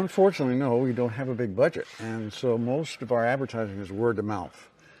seem. Unfortunately, no, we don't have a big budget, and so most of our advertising is word of mouth.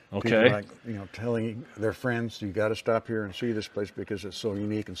 Okay. People telling their friends, you got to stop here and see this place because it's so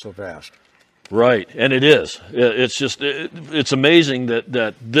unique and so vast. Right, and it is. It's just, it's amazing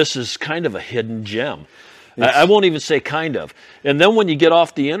that this is kind of a hidden gem. I won't even say kind of. And then when you get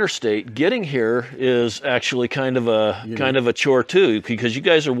off the interstate, getting here is actually kind of a chore too, because you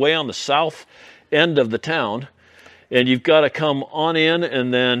guys are way on the south end of the town, and you've got to come on in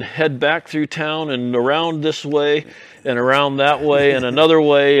and then head back through town and around this way and around that way and another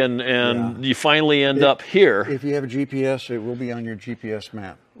way, and you finally end up here. If you have a GPS, it will be on your GPS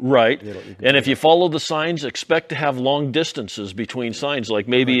map. Right. You can And do if you follow the signs, expect to have long distances between signs, like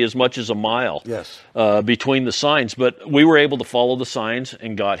maybe as much as a mile Yes. between the signs. But we were able to follow the signs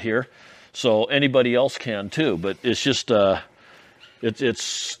and got here. So anybody else can too. But it's just,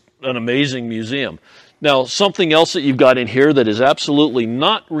 it's an amazing museum. Now, something else that you've got in here that is absolutely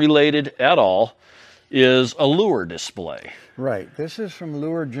not related at all is a lure display. Right. This is from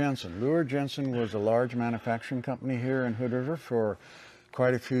Lure Jensen. Lure Jensen was a large manufacturing company here in Hood River for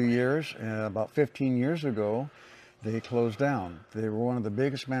quite a few years. About 15 years ago, they closed down. They were one of the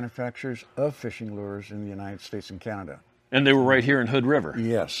biggest manufacturers of fishing lures in the United States and Canada. And they were right here in Hood River.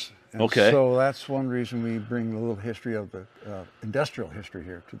 Yes. And Okay. So that's one reason we bring a little history of the industrial history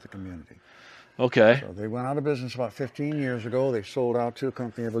here to the community. Okay. So they went out of business about 15 years ago. They sold out to a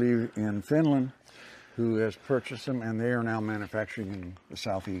company, I believe, in Finland, who has purchased them, and they are now manufacturing in the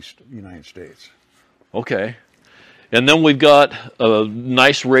southeast United States. Okay. And then we've got a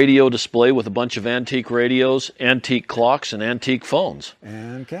nice radio display with a bunch of antique radios, antique clocks, and antique phones.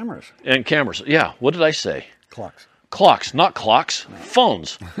 And cameras. And cameras. Yeah, what did I say? Clocks. Clocks, not clocks.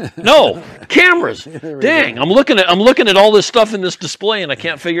 Phones. No, cameras. Dang, I'm looking at all this stuff in this display, and I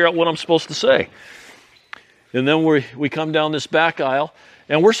can't figure out what I'm supposed to say. And then we come down this back aisle,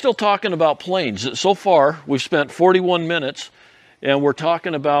 and we're still talking about planes. So far, we've spent 41 minutes, and we're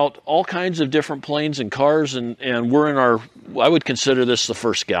talking about all kinds of different planes and cars, and we're in our, I would consider this the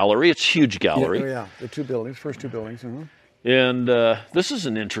first gallery. It's a huge gallery. Yeah, the two buildings, first two buildings. And this is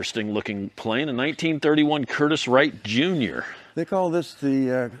an interesting looking plane, a 1931 Curtiss Wright Jr. They call this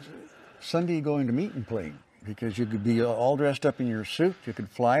the Sunday going to meeting plane because you could be all dressed up in your suit. You could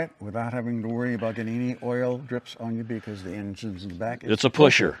fly it without having to worry about getting any oil drips on you because the engine's in the back. It's a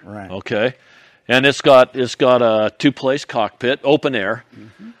pusher. Right. Okay. And it's got a two-place cockpit, open air.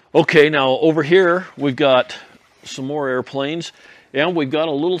 Mm-hmm. Okay, now over here we've got some more airplanes, and we've got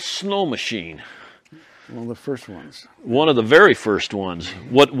a little snow machine. One of the first ones. One of the very first ones.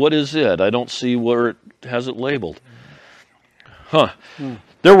 What is it? I don't see where it has it labeled. Huh.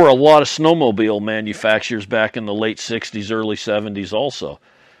 There were a lot of snowmobile manufacturers back in the late 60s, early 70s also.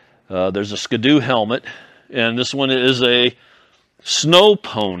 There's a Skidoo helmet, and this one is a snow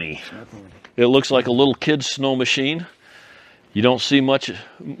pony. It looks like a little kid's snow machine. You don't see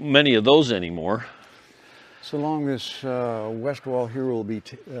many of those anymore. So along this west wall here will be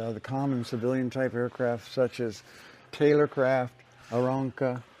the common civilian type aircraft such as Taylorcraft,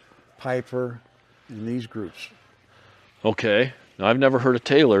 Aeronca, Piper, and these groups. Okay. Now, I've never heard of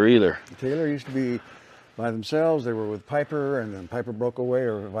Taylor either. Taylor used to be by themselves. They were with Piper, and then Piper broke away,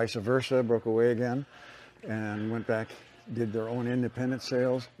 or vice versa, broke away again, and went back, did their own independent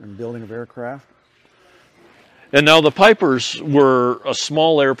sales and building of aircraft. And now the Pipers were a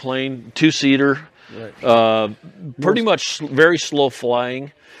small airplane, two-seater. Right. Pretty much very slow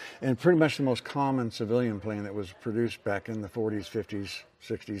flying. And pretty much the most common civilian plane that was produced back in the 40s, 50s,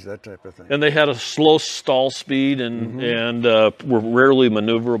 60s, that type of thing. And they had a slow stall speed and were rarely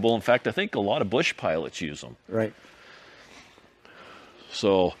maneuverable. In fact, I think a lot of bush pilots use them. Right.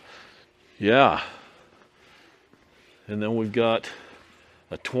 So, yeah. And then we've got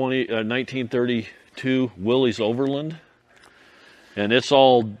a 1932 Willys Overland. And it's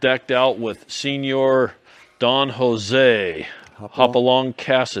all decked out with Senor Don Jose Hopalong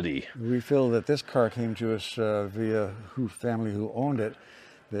Cassidy. We feel that this car came to us via family who owned it,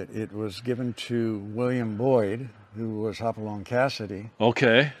 that it was given to William Boyd, who was Hopalong Cassidy,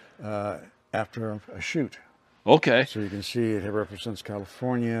 Okay. after a shoot. Okay. So you can see it represents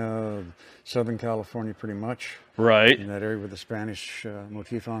California, Southern California pretty much, Right. in that area with the Spanish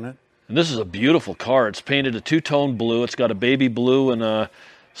motif on it. And this is a beautiful car. It's painted a two-tone blue. It's got a baby blue and a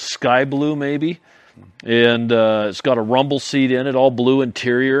sky blue maybe. And it's got a rumble seat in it, all blue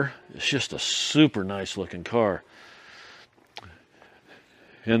interior. It's just a super nice looking car.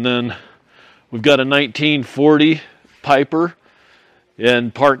 And then we've got a 1940 Piper,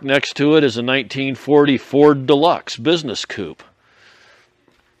 and parked next to it is a 1940 Ford Deluxe business coupe.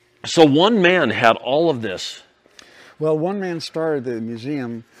 So one man had all of this. Well, one man started the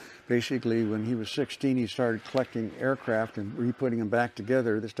museum basically when he was 16. He started collecting aircraft and re-putting them back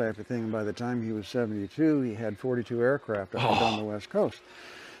together, this type of thing. And by the time he was 72, he had 42 aircraft up and down the West Coast.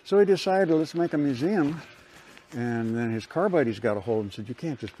 So he decided, let's make a museum. And then his car buddies got a hold and said, you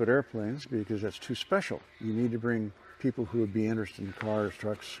can't just put airplanes because that's too special. You need to bring people who would be interested in cars,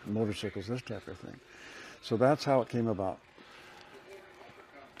 trucks, motorcycles, this type of thing. So that's how it came about.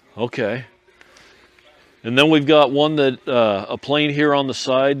 Okay. And then we've got one that, a plane here on the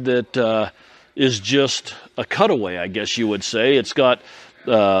side that is just a cutaway, I guess you would say. It's got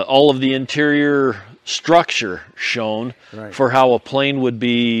all of the interior structure shown for how a plane would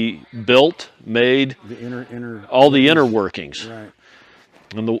be built, made, all the inner workings. Right.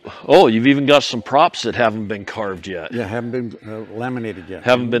 And you've even got some props that haven't been carved yet. Yeah, haven't been laminated yet.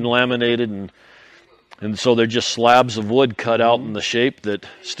 Haven't been laminated, and so they're just slabs of wood cut out in the shape that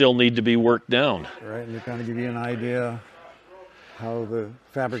still need to be worked down. Right, and to kind of give you an idea how the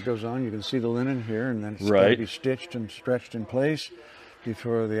fabric goes on. You can see the linen here, and then it's got to be stitched and stretched in place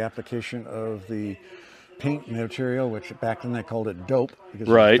before the application of the paint material, which back then they called it dope, because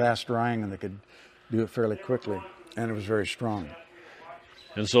it was fast drying and they could do it fairly quickly, and it was very strong.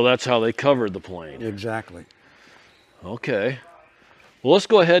 And so that's how they covered the plane. Exactly. Okay. Well, let's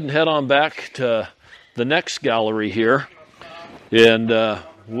go ahead and head on back to the next gallery here, and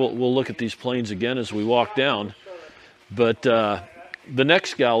we'll look at these planes again as we walk down. But the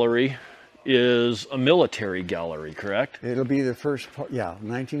next gallery is a military gallery, correct? It'll be the first,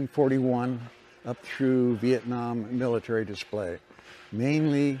 1941 up through Vietnam military display.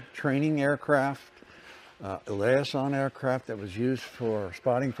 Mainly training aircraft, liaison aircraft that was used for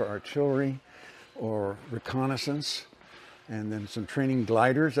spotting for artillery or reconnaissance, and then some training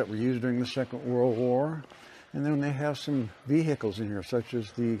gliders that were used during the Second World War. And then they have some vehicles in here, such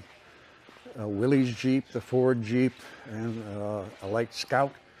as the Willys Jeep, the Ford Jeep, and a light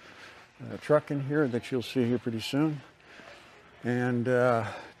Scout truck in here that you'll see here pretty soon. And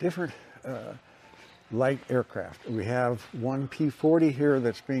different light aircraft. We have one P-40 here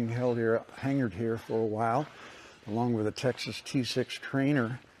that's being held here, hangared here for a while, along with a Texas T-6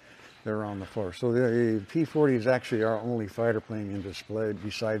 trainer. They're on the floor. So the P-40 is actually our only fighter plane in display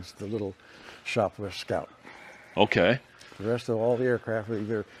besides the little Southwest Scout. Okay. The rest of all the aircraft are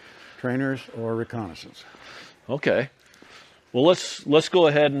either trainers or reconnaissance. Okay. Well, let's go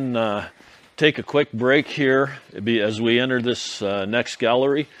ahead and take a quick break here as we enter this next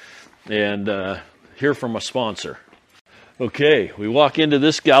gallery and hear from a sponsor. Okay, we walk into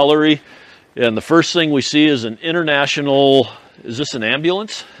this gallery, and the first thing we see is an international. Is this an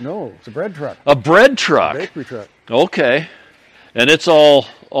ambulance? No, it's a bread truck. A bread truck. A bakery truck. Okay. And it's all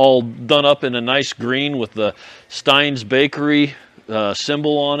done up in a nice green with the Stein's Bakery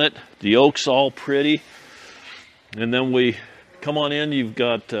symbol on it. The oak's all pretty. And then we come on in, you've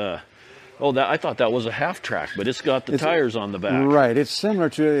got, I thought that was a half track, but it's got the tires on the back. Right, it's similar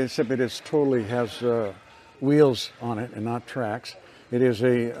to it, except it totally has wheels on it and not tracks. It is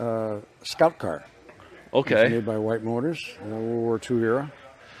a Scout car. Okay. It's made by White Motors in the World War II era.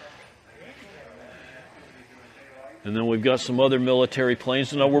 And then we've got some other military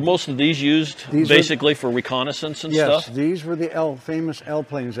planes. Now, were most of these used basically for reconnaissance and stuff? Yes, these were the famous L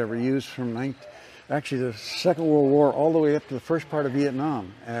planes that were used from actually the Second World War all the way up to the first part of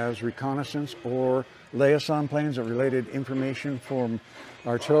Vietnam as reconnaissance or liaison planes that related information from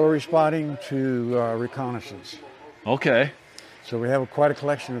artillery spotting to reconnaissance. Okay. So we have quite a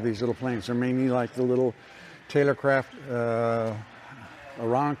collection of these little planes. They're mainly like the little Taylorcraft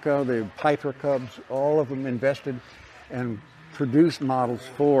Aeronca, the Piper Cubs, all of them invested and produced models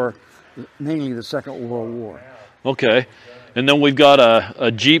for mainly the Second World War. Okay. And then we've got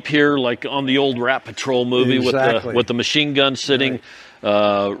a Jeep here, like on the old Rat Patrol movie, Exactly. with the machine gun sitting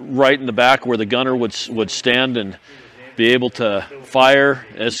right in the back where the gunner would stand and be able to fire.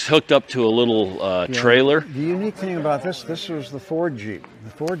 It's hooked up to a little trailer. The unique thing about this was the Ford Jeep.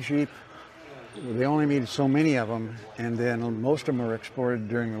 The Ford Jeep, they only made so many of them, and then most of them were exported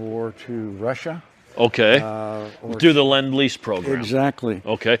during the war to Russia. Okay. Through the Lend-Lease program. Exactly.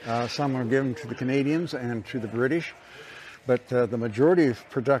 Okay. Some were given to the Canadians and to the British, but the majority of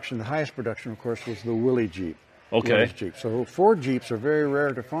production, the highest production, of course, was the Willys Jeep. Okay. Willys Jeep. So Ford Jeeps are very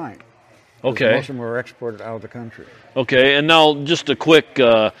rare to find. Okay. Most of them were exported out of the country. Okay, and now just a quick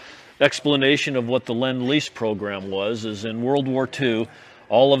explanation of what the Lend-Lease program was. Is in World War II,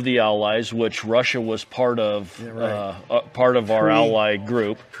 all of the Allies, which Russia was part of, part of our ally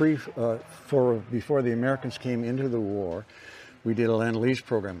group. Before the Americans came into the war, we did a Lend-Lease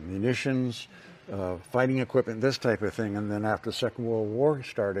program, munitions, fighting equipment, this type of thing. And then after the Second World War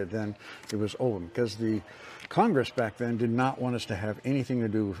started, then it was over because the Congress back then did not want us to have anything to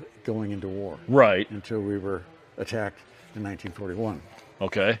do with going into war. Right. Until we were attacked in 1941.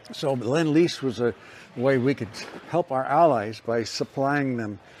 Okay. So Lend-Lease was a way we could help our allies by supplying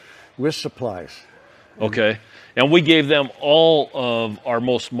them with supplies. Okay. And we gave them all of our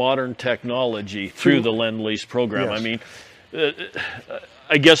most modern technology through the Lend-Lease program. Yes. I mean,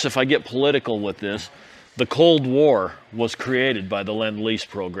 I guess if I get political with this, the Cold War was created by the Lend-Lease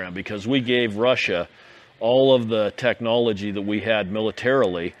program because we gave Russia all of the technology that we had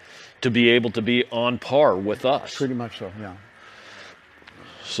militarily to be able to be on par with us. Pretty much so, yeah.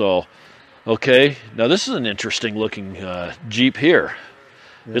 So, okay. Now this is an interesting looking Jeep here.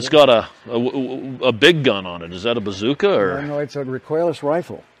 It's got a big gun on it. Is that a bazooka or? No, it's a recoilless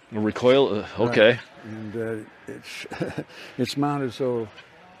rifle. A recoil? Okay. Right. And it's mounted so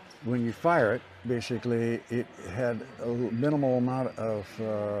when you fire it, basically it had a minimal amount of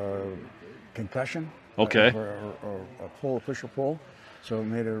concussion. Okay. Or a pull, push or pull. So it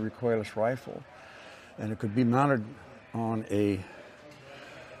made a recoilless rifle. And it could be mounted on a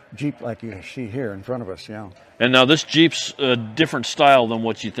Jeep like you see here in front of us, yeah. And now this Jeep's a different style than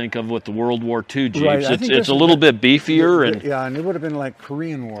what you think of with the World War II Jeeps. Right, it's a little bit beefier. And yeah, and it would have been like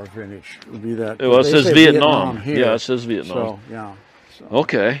Korean War vintage. Would be that. Well, it says say Vietnam. here. Yeah, it says Vietnam. So, yeah. So.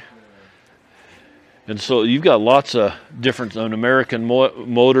 Okay. And so you've got lots of different American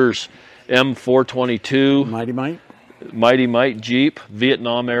Motors M422. Mighty Mite Jeep,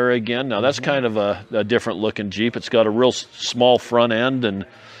 Vietnam era again. Now that's kind of a different looking Jeep. It's got a real small front end and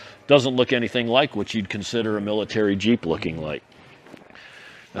doesn't look anything like what you'd consider a military Jeep looking like.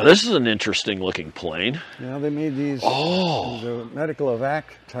 Now this is an interesting looking plane. Yeah, they made these a medical evac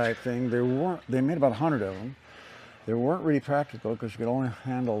type thing. They made about 100 of them. They weren't really practical because you could only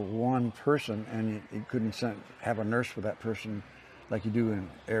handle one person, and you couldn't have a nurse for that person like you do in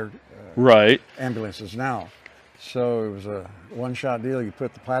air ambulances now. So it was a one-shot deal. You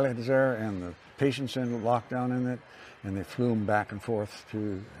put the pilots there and the patients in, locked down in it, and they flew them back and forth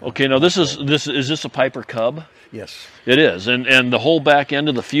to. Okay, now is this a Piper Cub? Yes, it is, and the whole back end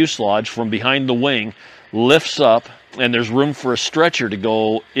of the fuselage from behind the wing lifts up, and there's room for a stretcher to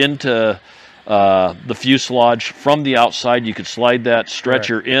go into the fuselage from the outside. You could slide that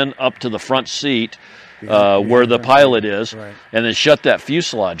stretcher in up to the front seat. Where the pilot is, and then shut that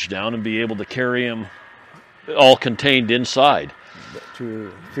fuselage down and be able to carry him all contained inside.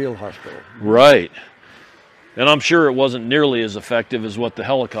 To field hospital. Right. And I'm sure it wasn't nearly as effective as what the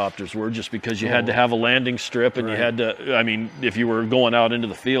helicopters were, just because you had to have a landing strip and you had to, I mean, if you were going out into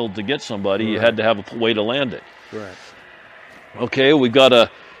the field to get somebody, you had to have a way to land it. Right. Okay, we've got a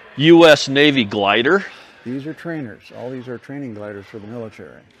U.S. Navy glider. These are trainers. All these are training gliders for the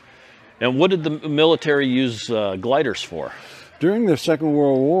military. And what did the military use gliders for? During the Second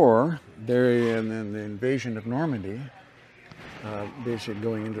World War, and then the invasion of Normandy, basically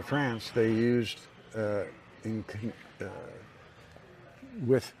going into France, they used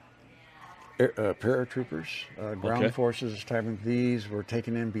with paratroopers, ground forces, type of these were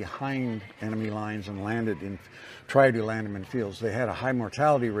taken in behind enemy lines and tried to land them in fields. They had a high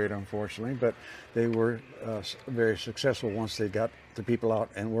mortality rate, unfortunately, but they were very successful once they got the people out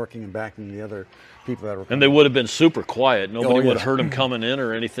and working and backing the other people that were coming. And they would have been super quiet. Nobody would have heard them coming in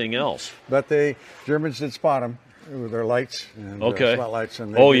or anything else. But Germans did spot them with their lights and Okay. spotlights.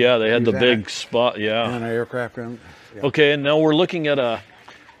 And Oh yeah, they had the use big spot. Yeah. anti-aircraft gun. Yeah. Okay, and now we're looking at a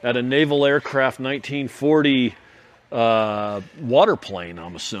naval aircraft 1940 water plane.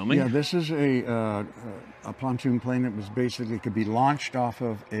 I'm assuming. Yeah, this is a pontoon plane that was basically could be launched off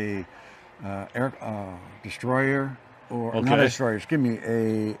of a destroyer or not Okay. a destroyer. Excuse me,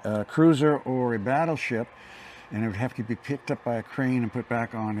 a cruiser or a battleship, and it would have to be picked up by a crane and put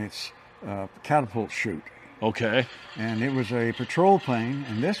back on its catapult chute. Okay. And it was a patrol plane,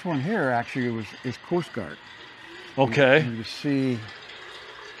 and this one here actually is Coast Guard. Okay. And you see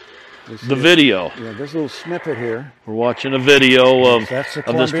The video. Yeah, this little snippet here. We're watching a video of That's the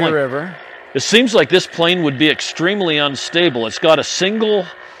of this Columbia plane. River. It seems like this plane would be extremely unstable. It's got a single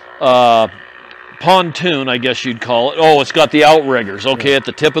pontoon, I guess you'd call it. Oh, it's got the outriggers. Okay, at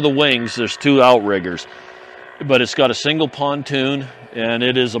the tip of the wings, there's two outriggers. But it's got a single pontoon, and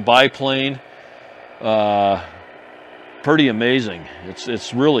it is a biplane. Pretty amazing.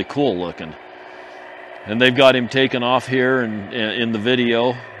 It's really cool looking. And they've got him taken off here in the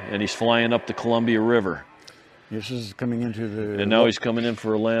video, and he's flying up the Columbia River. This is coming into the... And now he's coming in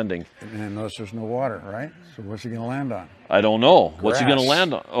for a landing. And notice there's no water, right? So what's he going to land on? I don't know. What's he going to Grass.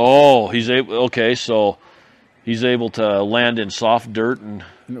 land on? Oh, he's able. Okay, so he's able to land in soft dirt and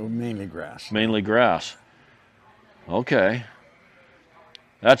No, mainly grass. mainly grass. Okay,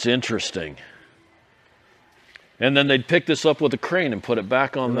 that's interesting. And then they'd pick this up with a crane and put it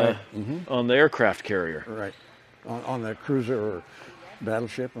back on Right. on the aircraft carrier. Right. On the cruiser or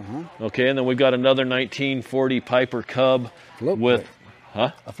battleship, Okay, and then we've got another 1940 Piper Cub Float with,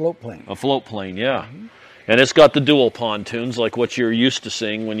 plane. A float plane. a float plane, yeah. And it's got the dual pontoons like what you're used to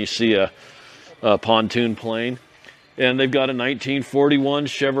seeing when you see a pontoon plane. And they've got a 1941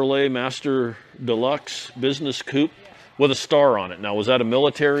 Chevrolet Master Deluxe Business Coupe with a star on it. Now, was that a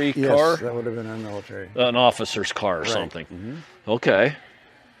military Yes, car? that would have been a military. An officer's car or something. Okay.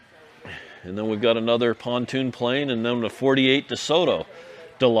 And then we've got another pontoon plane, and then a 48 DeSoto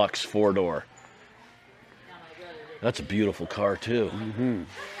Deluxe four-door. That's a beautiful car, too.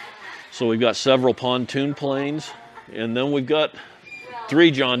 So we've got several pontoon planes, and then we've got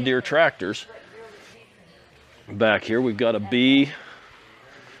 3 John Deere tractors. Back here, we've got a B.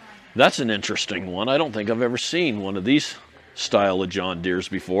 That's an interesting one. I don't think I've ever seen one of these style of John Deeres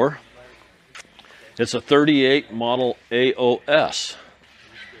before. It's a 38 model AOS.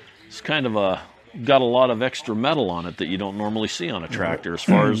 It's kind of got a lot of extra metal on it that you don't normally see on a tractor as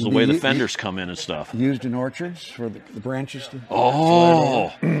far as the way the fenders come in and stuff. Used in orchards for the branches to...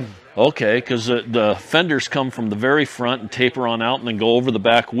 Oh, okay, because the fenders come from the very front and taper on out and then go over the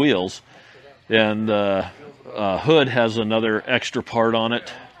back wheels. And hood has another extra part on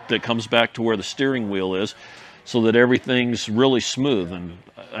it that comes back to where the steering wheel is so that everything's really smooth. And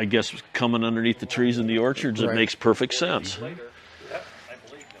I guess coming underneath the trees in the orchards, it Right. makes perfect sense.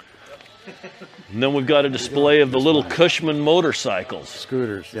 And then we've got a display of the little Cushman motorcycles.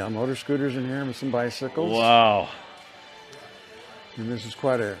 Scooters. Yeah, motor scooters in here with some bicycles. Wow. And this is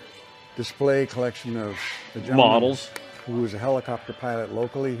quite a display collection of the gentleman Models. who was a helicopter pilot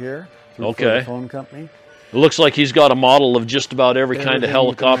locally here through Okay. the phone company. It looks like he's got a model of just about every kind of Everything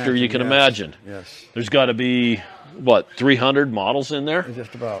helicopter you can yes. imagine. Yes, There's got to be, what, 300 models in there?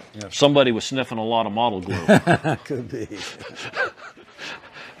 just about. Yes, Somebody was sniffing a lot of model glue. could be.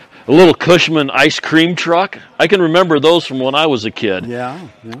 A little Cushman ice cream truck. I can remember those from when I was a kid. Yeah,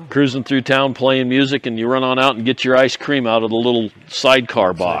 yeah. Cruising through town playing music, and you run on out and get your ice cream out of the little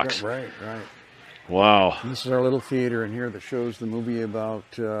sidecar box. Right, right. Wow. This is our little theater in here that shows the movie about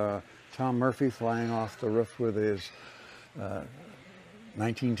Tom Murphy flying off the roof with his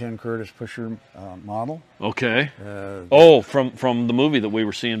 1910 Curtis Pusher model. Okay. Oh, from the movie that we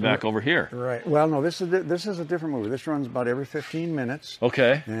were seeing back over here. Right. Well, no, this is a different movie. This runs about every 15 minutes.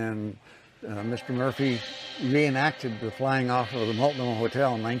 Okay. And Mr. Murphy reenacted the flying off of the Multnomah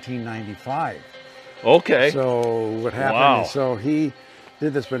Hotel in 1995. Okay. So what happened Wow. is, so he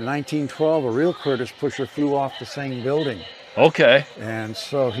did this, but in 1912, a real Curtis Pusher flew off the same building. Okay. And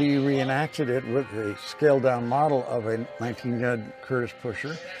so he reenacted it with a scaled-down model of a 1910 Curtis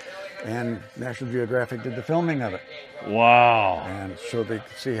Pusher, and National Geographic did the filming of it. Wow. And so they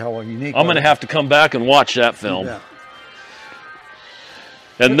could see how unique. I'm going to have to come back and watch that film. Yeah.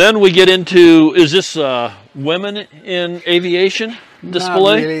 And then we get into, is this women in aviation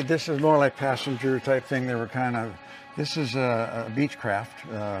display? Not really. This is more like passenger type thing. They were kind of. This is a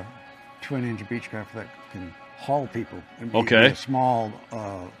Beechcraft, twin-engine Beechcraft that can haul people. In Okay. A small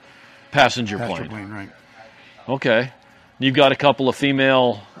Passenger passenger plane. plane, right? Okay. You've got a couple of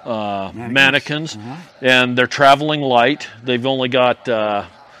female mannequins, Uh-huh. and they're traveling light. They've only got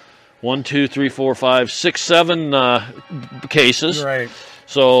 1, 2, 3, 4, 5, 6, 7 cases. Right.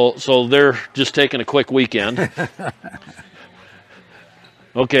 So they're just taking a quick weekend.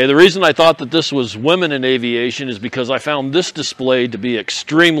 Okay, the reason I thought that this was women in aviation is because I found this display to be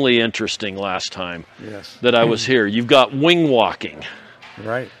extremely interesting last time Yes. that I was here. You've got wing walking.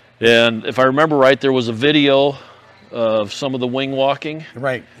 Right. And if I remember right, there was a video of some of the wing walking.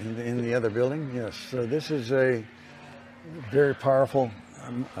 Right. In the other building, yes. So this is a very powerful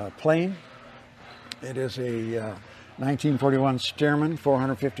plane. It is a 1941 Stearman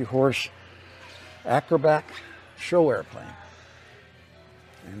 450 horse Acrobat show airplane.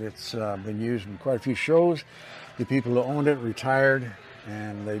 And it's been used in quite a few shows. The people who owned it retired,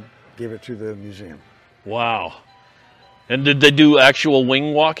 and they gave it to the museum. Wow. And did they do actual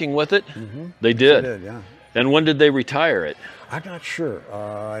wing walking with it? Mm-hmm. They did. They did, yeah. And when did they retire it? I'm not sure.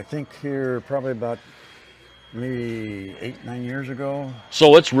 I think here probably about maybe 8-9 years ago.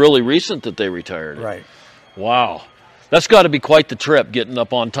 So it's really recent that they retired it. Right. Wow. That's got to be quite the trip, getting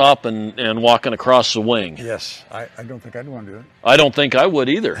up on top and walking across the wing. Yes. I don't think I'd want to do it. I don't think I would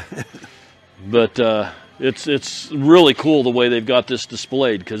either. But it's really cool the way they've got this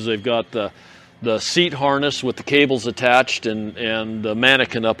displayed, because they've got the seat harness with the cables attached and the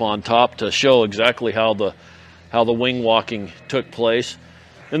mannequin up on top to show exactly how the wing walking took place.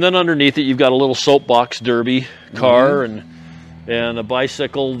 And then underneath it, you've got a little soapbox derby car and a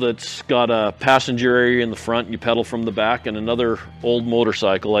bicycle that's got a passenger area in the front, and you pedal from the back, and another old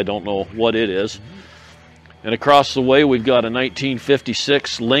motorcycle. I don't know what it is. And across the way, we've got a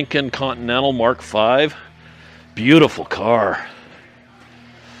 1956 Lincoln Continental Mark V. Beautiful car.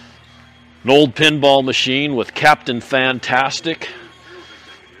 An old pinball machine with Captain Fantastic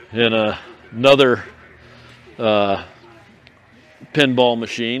and another pinball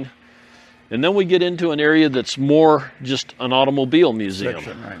machine. And then we get into an area that's more just an automobile museum.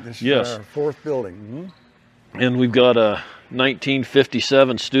 Section, right. This Yes. is our fourth building. And we've got a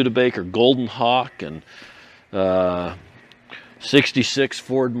 1957 Studebaker Golden Hawk and 66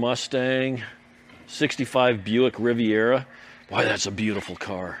 Ford Mustang, 65 Buick Riviera. Boy, that's a beautiful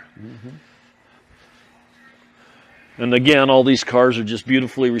car. And again, all these cars are just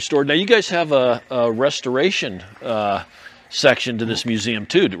beautifully restored. Now, you guys have a restoration section to this museum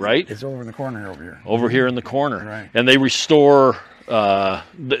too, right? It's over in the corner over here. Over here in the corner. Right. And they restore,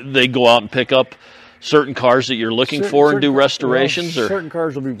 they go out and pick up certain cars that you're looking for and do restorations? Well, or certain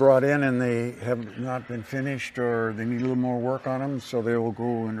cars will be brought in and they have not been finished, or they need a little more work on them, so they will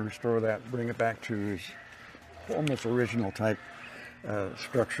go and restore that, bring it back to its almost original type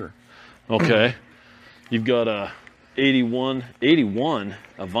structure. Okay. You've got a 81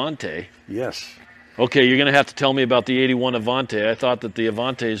 Avante. Yes. Okay, you're going to have to tell me about the 81 Avante. I thought that the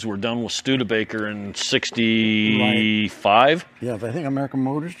Avantes were done with Studebaker in 65. Yeah, I think American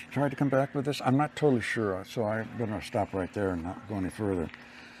Motors tried to come back with this. I'm not totally sure, so I'm going to stop right there and not go any further.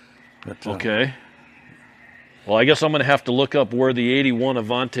 But, Okay. Well, I guess I'm going to have to look up where the 81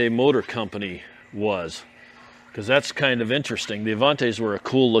 Avante Motor Company was, because that's kind of interesting. The Avantes were a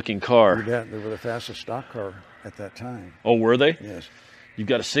cool-looking car. they were the fastest stock car at that time. Oh, were they? Yes. You've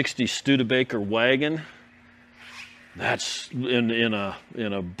got a 60 Studebaker wagon. That's in a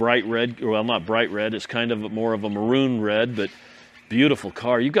bright red. Well, not bright red. It's kind of more of a maroon red, but beautiful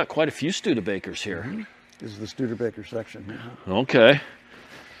car. You've got quite a few Studebakers here. Mm-hmm. This is the Studebaker section. Okay.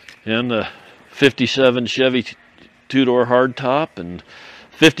 And the 57 Chevy two-door hardtop and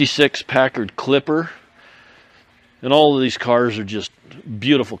 56 Packard Clipper. And all of these cars are just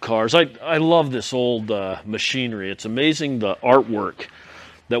beautiful cars. I love this old machinery. It's amazing the artwork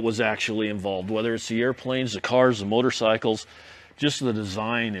that was actually involved, whether it's the airplanes, the cars, the motorcycles. Just the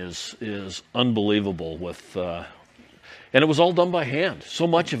design is unbelievable. And it was all done by hand. So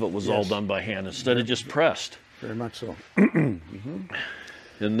much of it was all done by hand instead of just pressed. Very much so. Mm-hmm.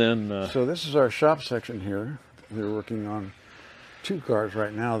 And then... so this is our shop section here. They're working on two cars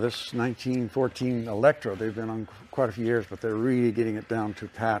right now. This 1914 Electra, they've been on quite a few years, but they're really getting it down to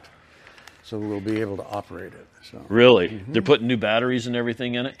pat, so we'll be able to operate it. So. Really? They're putting new batteries and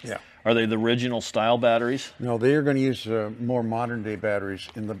everything in it? Yeah. Are they the original style batteries? No, they are going to use more modern day batteries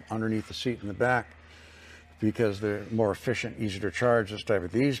underneath the seat in the back, because they're more efficient, easier to charge, this type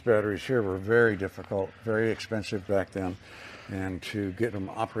of. These batteries here were very difficult, very expensive back then, and to get them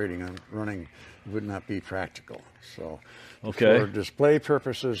operating and running would not be practical. So for display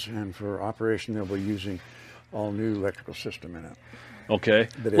purposes and for operation, they'll be using all new electrical system in it. Okay.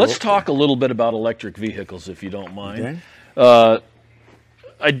 Let's talk a little bit about electric vehicles, if you don't mind. Okay.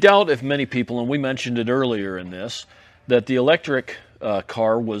 I doubt if many people, and we mentioned it earlier in this, that the electric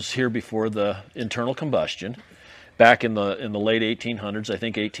car was here before the internal combustion. back in the late 1800s, I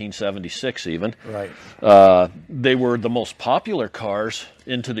think 1876 even. Right. They were the most popular cars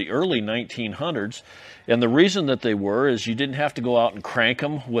into the early 1900s. And the reason that they were is you didn't have to go out and crank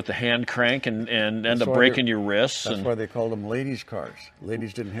them with the hand crank and end up breaking your wrists. That's why they called them ladies' cars.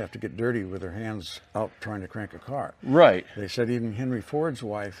 Ladies didn't have to get dirty with their hands out trying to crank a car. Right. They said even Henry Ford's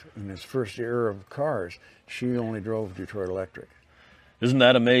wife, in his first era of cars, she only drove Detroit Electric. Isn't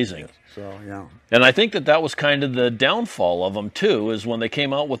that amazing? So, yeah. And I think that was kind of the downfall of them, too, is when they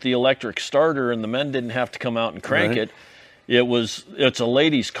came out with the electric starter and the men didn't have to come out and crank it. It's a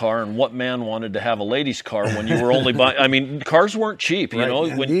ladies' car, and what man wanted to have a ladies' car when you were only buying? I mean, cars weren't cheap, you know.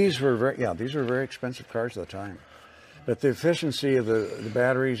 And these were very expensive cars at the time. But the efficiency of the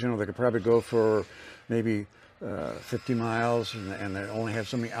batteries, you know, they could probably go for maybe 50 miles, and they only have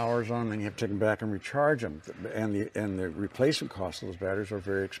so many hours on them, and you have to take them back and recharge them. And the replacement cost of those batteries are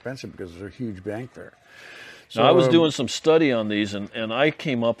very expensive because there's a huge bank there. So now, I was doing some study on these, and I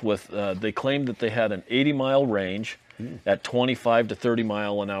came up with, they claimed that they had an 80-mile range at 25 to 30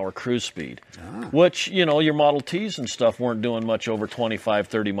 mile an hour cruise speed, which, you know, your Model Ts and stuff weren't doing much over 25,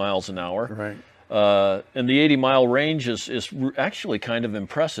 30 miles an hour. Right. And the 80-mile range is actually kind of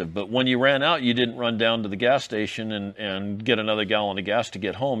impressive. But when you ran out, you didn't run down to the gas station and get another gallon of gas to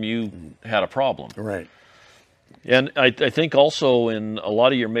get home. You had a problem. Right. And I think also in a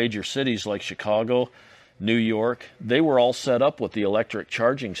lot of your major cities like Chicago, New York, they were all set up with the electric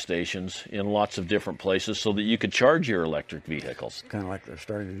charging stations in lots of different places so that you could charge your electric vehicles. Kind of like they're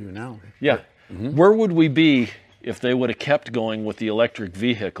starting to do now. Yeah. Where would we be if they would have kept going with the electric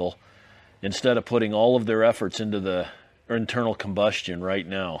vehicle instead of putting all of their efforts into the internal combustion right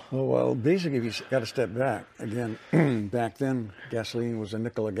now? Well, basically, if you got to step back, again, back then, gasoline was a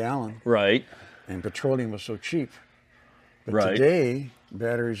nickel a gallon. Right. And petroleum was so cheap. But Right. today,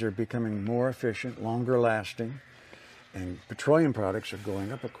 batteries are becoming more efficient, longer lasting, and petroleum products are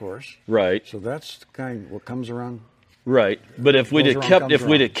going up, of course. Right. So that's kind of what comes around. Right, but if we'd Goes have around, kept, comes if we'd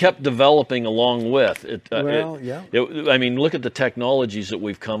around. have kept developing along with it, Well, yeah. I mean, look at the technologies that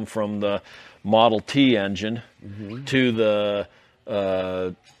we've come from the Model T engine to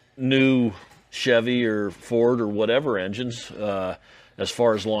the new Chevy or Ford or whatever engines. As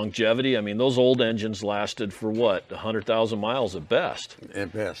far as longevity, I mean, those old engines lasted for what, 100,000 miles at best.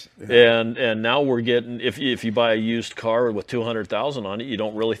 At best. Yeah. And now we're getting, if you buy a used car with 200,000 on it, you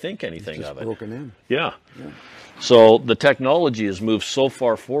don't really think anything Just of it. broken in. Yeah. So the technology has moved so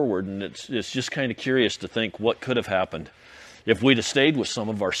far forward, and it's just kind of curious to think what could have happened if we'd have stayed with some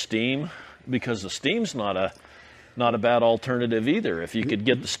of our steam, because the steam's not a bad alternative either. If you could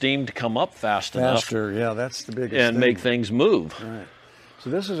get the steam to come up Faster, enough, yeah, that's the biggest and thing. make things move. Right. So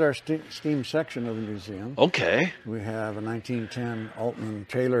this is our steam section of the museum. Okay. We have a 1910 Altman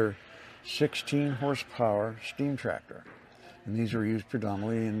Taylor 16 horsepower steam tractor. And these are used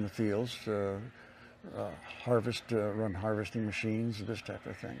predominantly in the fields to run harvesting machines, this type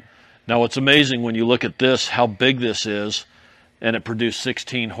of thing. Now it's amazing when you look at this, how big this is, and it produced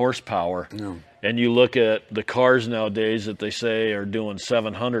 16 horsepower. Yeah. And you look at the cars nowadays that they say are doing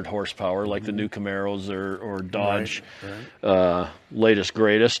 700 horsepower, like the new Camaros or Dodge, latest,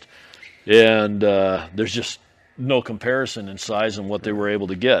 greatest. And there's just no comparison in size and what they were able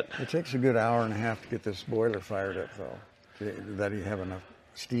to get. It takes a good hour and a half to get this boiler fired up, though, that you have enough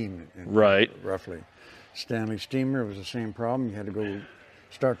steam in Right. roughly. Stanley Steamer was the same problem. You had to go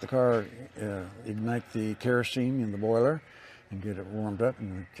start the car, ignite the kerosene in the boiler, and get it warmed up,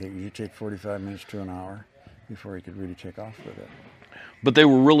 and you take 45 minutes to an hour before you could really take off with it. But they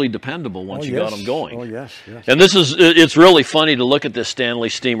were really dependable once you got yes. them going. Oh, yes, yes. And it's really funny to look at this Stanley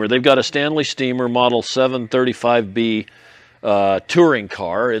Steamer. They've got a Stanley Steamer Model 735B touring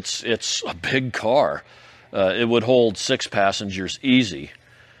car. It's a big car. It would hold 6 passengers easy.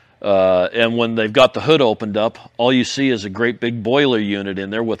 And when they've got the hood opened up, all you see is a great big boiler unit in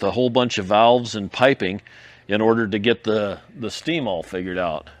there with a whole bunch of valves and piping in order to get the steam all figured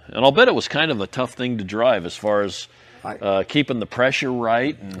out. And I'll bet it was kind of a tough thing to drive as far as keeping the pressure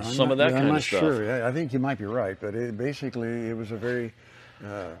right and that kind of stuff. I'm not sure. I think you might be right, but it was a very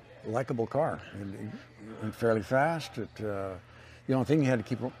likable car. It went fairly fast. The only thing you had to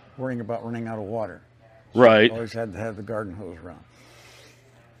keep worrying about running out of water. So Right. you always had to have the garden hose around.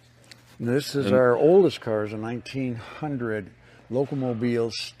 This is our oldest car, is a 1900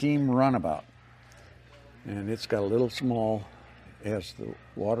 Locomobile steam runabout. And it's got a little small, it has the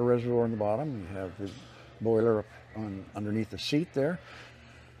water reservoir in the bottom. You have the boiler up underneath the seat there.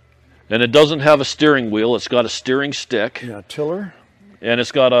 And it doesn't have a steering wheel. It's got a steering stick. Yeah, tiller. And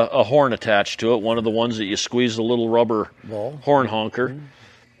it's got a horn attached to it, one of the ones that you squeeze the little rubber Ball. horn honker.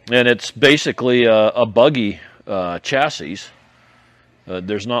 And it's basically a buggy chassis.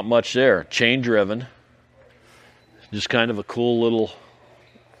 There's not much there. Chain driven. Just kind of a cool little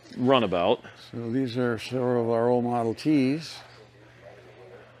runabout. So these are several of our old Model Ts.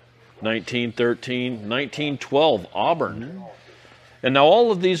 1913, 1912 Auburn. And now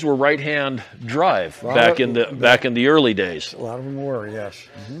all of these were right-hand drive back in the early days. A lot of them were, yes.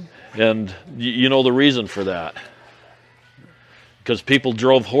 And you know the reason for that. Because people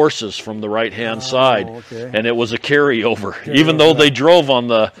drove horses from the right-hand side, and it was a carryover. Even though they drove on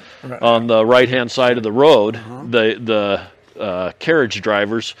the right-hand side of the road, the carriage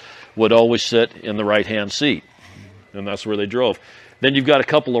drivers would always sit in the right-hand seat, and that's where they drove. Then you've got a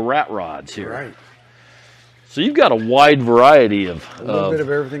couple of rat rods here. Right. So you've got a wide variety of... A little bit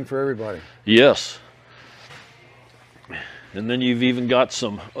of everything for everybody. Yes. And then you've even got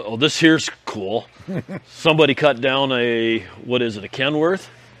some... Oh, this here's cool. Somebody cut down a... What is it, a Kenworth?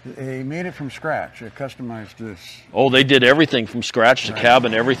 They made it from scratch. They customized this. Oh, they did everything from scratch, the cab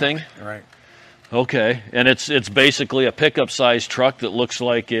and everything? Right. Okay. And it's basically a pickup-sized truck that looks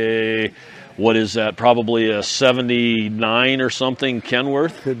like a... What is that? Probably a 79 or something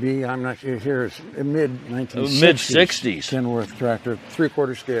Kenworth? Could be. I'm not sure. Here it's mid-1960s. Mid-60s. Kenworth tractor,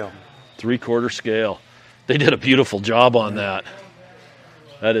 3/4 scale. 3/4 scale. They did a beautiful job on that.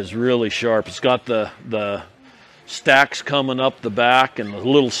 That is really sharp. It's got the stacks coming up the back and the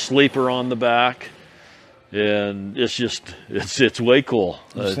little sleeper on the back. And it's just, it's way cool.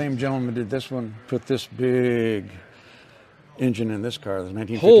 The same gentleman did this one, put this big engine in this car. The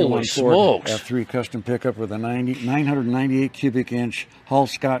 1951 Holy Ford smokes. F3 custom pickup with a 998 cubic inch Hull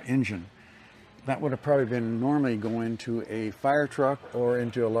Scott engine. That would have probably been normally going to a fire truck or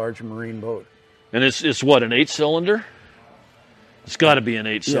into a large marine boat. And it's what, an 8-cylinder? It's got to be an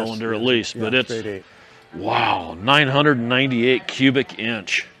 8-cylinder at least, but it's straight 8. Wow, 998 cubic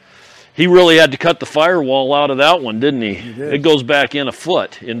inch. He really had to cut the firewall out of that one, didn't he? He did. It goes back in a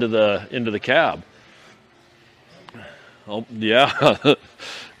foot into the cab. Oh yeah,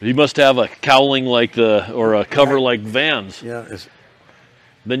 he must have a cowling like or a cover like Vans. Yeah.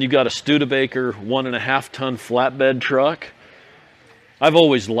 Then you got a Studebaker 1.5-ton flatbed truck. I've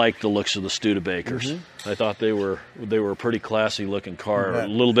always liked the looks of the Studebakers. I thought they were a pretty classy looking car, a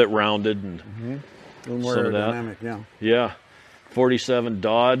little bit rounded and a little more some of that. aerodynamic, yeah. Yeah, 47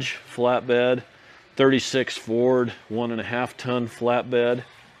 Dodge flatbed, 36 Ford 1.5-ton flatbed.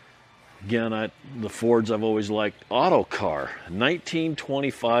 Again, the Fords I've always liked. Autocar,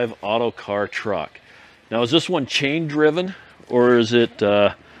 1925 Autocar truck. Now, is this one chain driven or is it?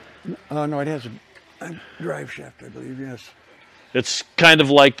 No, it has a drive shaft, I believe. Yes. It's kind of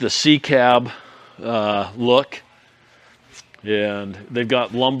like the C-cab look, and they've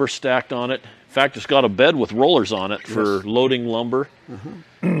got lumber stacked on it. In fact, it's got a bed with rollers on it for loading lumber,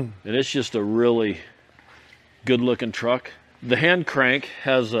 and it's just a really good-looking truck. The hand crank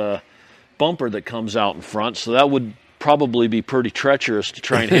has a bumper that comes out in front, so that would probably be pretty treacherous to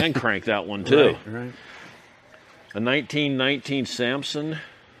try and hand crank that one too. Right. A 1919 Samson.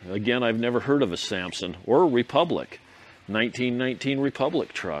 Again, I've never heard of a Samson or a Republic. 1919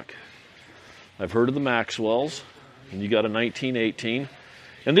 Republic truck. I've heard of the Maxwells, and you got a 1918.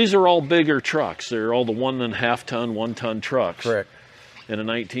 And these are all bigger trucks. They're all the 1.5-ton, 1-ton trucks. Correct. And a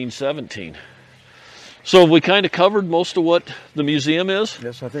 1917. So have we kind of covered most of what the museum is?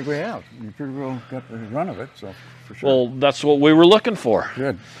 Yes, I think we have. You pretty well got the run of it, so for sure. Well, that's what we were looking for.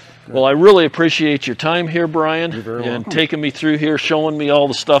 Good. Well, I really appreciate your time here, Brian, You're very and welcome. taking me through here, showing me all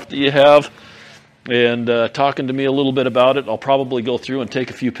the stuff that you have, and talking to me a little bit about it. I'll probably go through and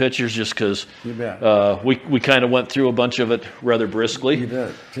take a few pictures just because You bet. we kind of went through a bunch of it rather briskly. You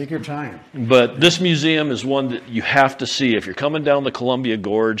bet. Take your time. But this museum is one that you have to see. If you're coming down the Columbia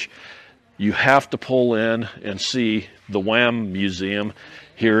Gorge, you have to pull in and see the Wham Museum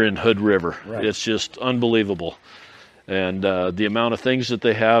here in Hood River. Right. It's just unbelievable. And the amount of things that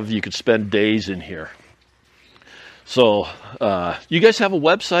they have, you could spend days in here. So, you guys have a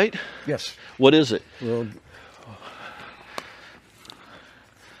website? Yes. What is it? Well,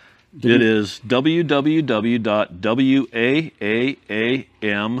 It is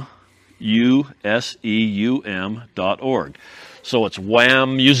www.whaamuseum.org. So it's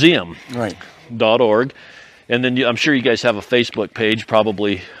whammuseum.org. right. And then I'm sure you guys have a Facebook page,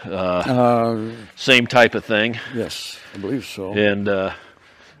 probably same type of thing. Yes, I believe so. And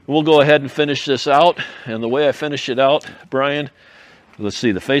we'll go ahead and finish this out. And the way I finish it out, Brian, let's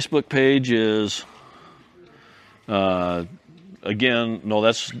see, the Facebook page is, again, no,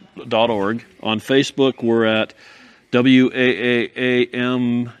 that's .org. On Facebook, we're at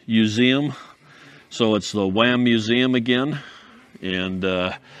WAAM Museum. So it's the Wham Museum again. And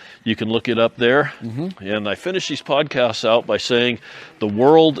You can look it up there. And I finish these podcasts out by saying the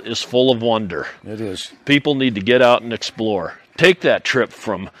world is full of wonder. It is. People need to get out and explore. Take that trip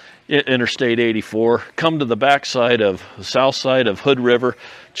from Interstate 84, come to the backside of the south side of Hood River,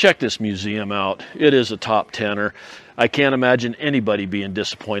 check this museum out. It is a top tenner. I can't imagine anybody being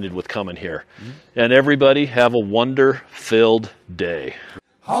disappointed with coming here. And everybody have a wonder-filled day.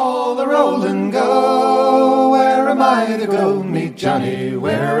 All the roll and go, where am I to go? Meet Johnny,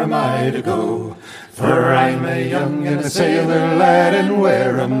 where am I to go? For I'm a young and a sailor lad, and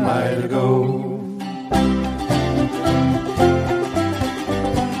where am I to go?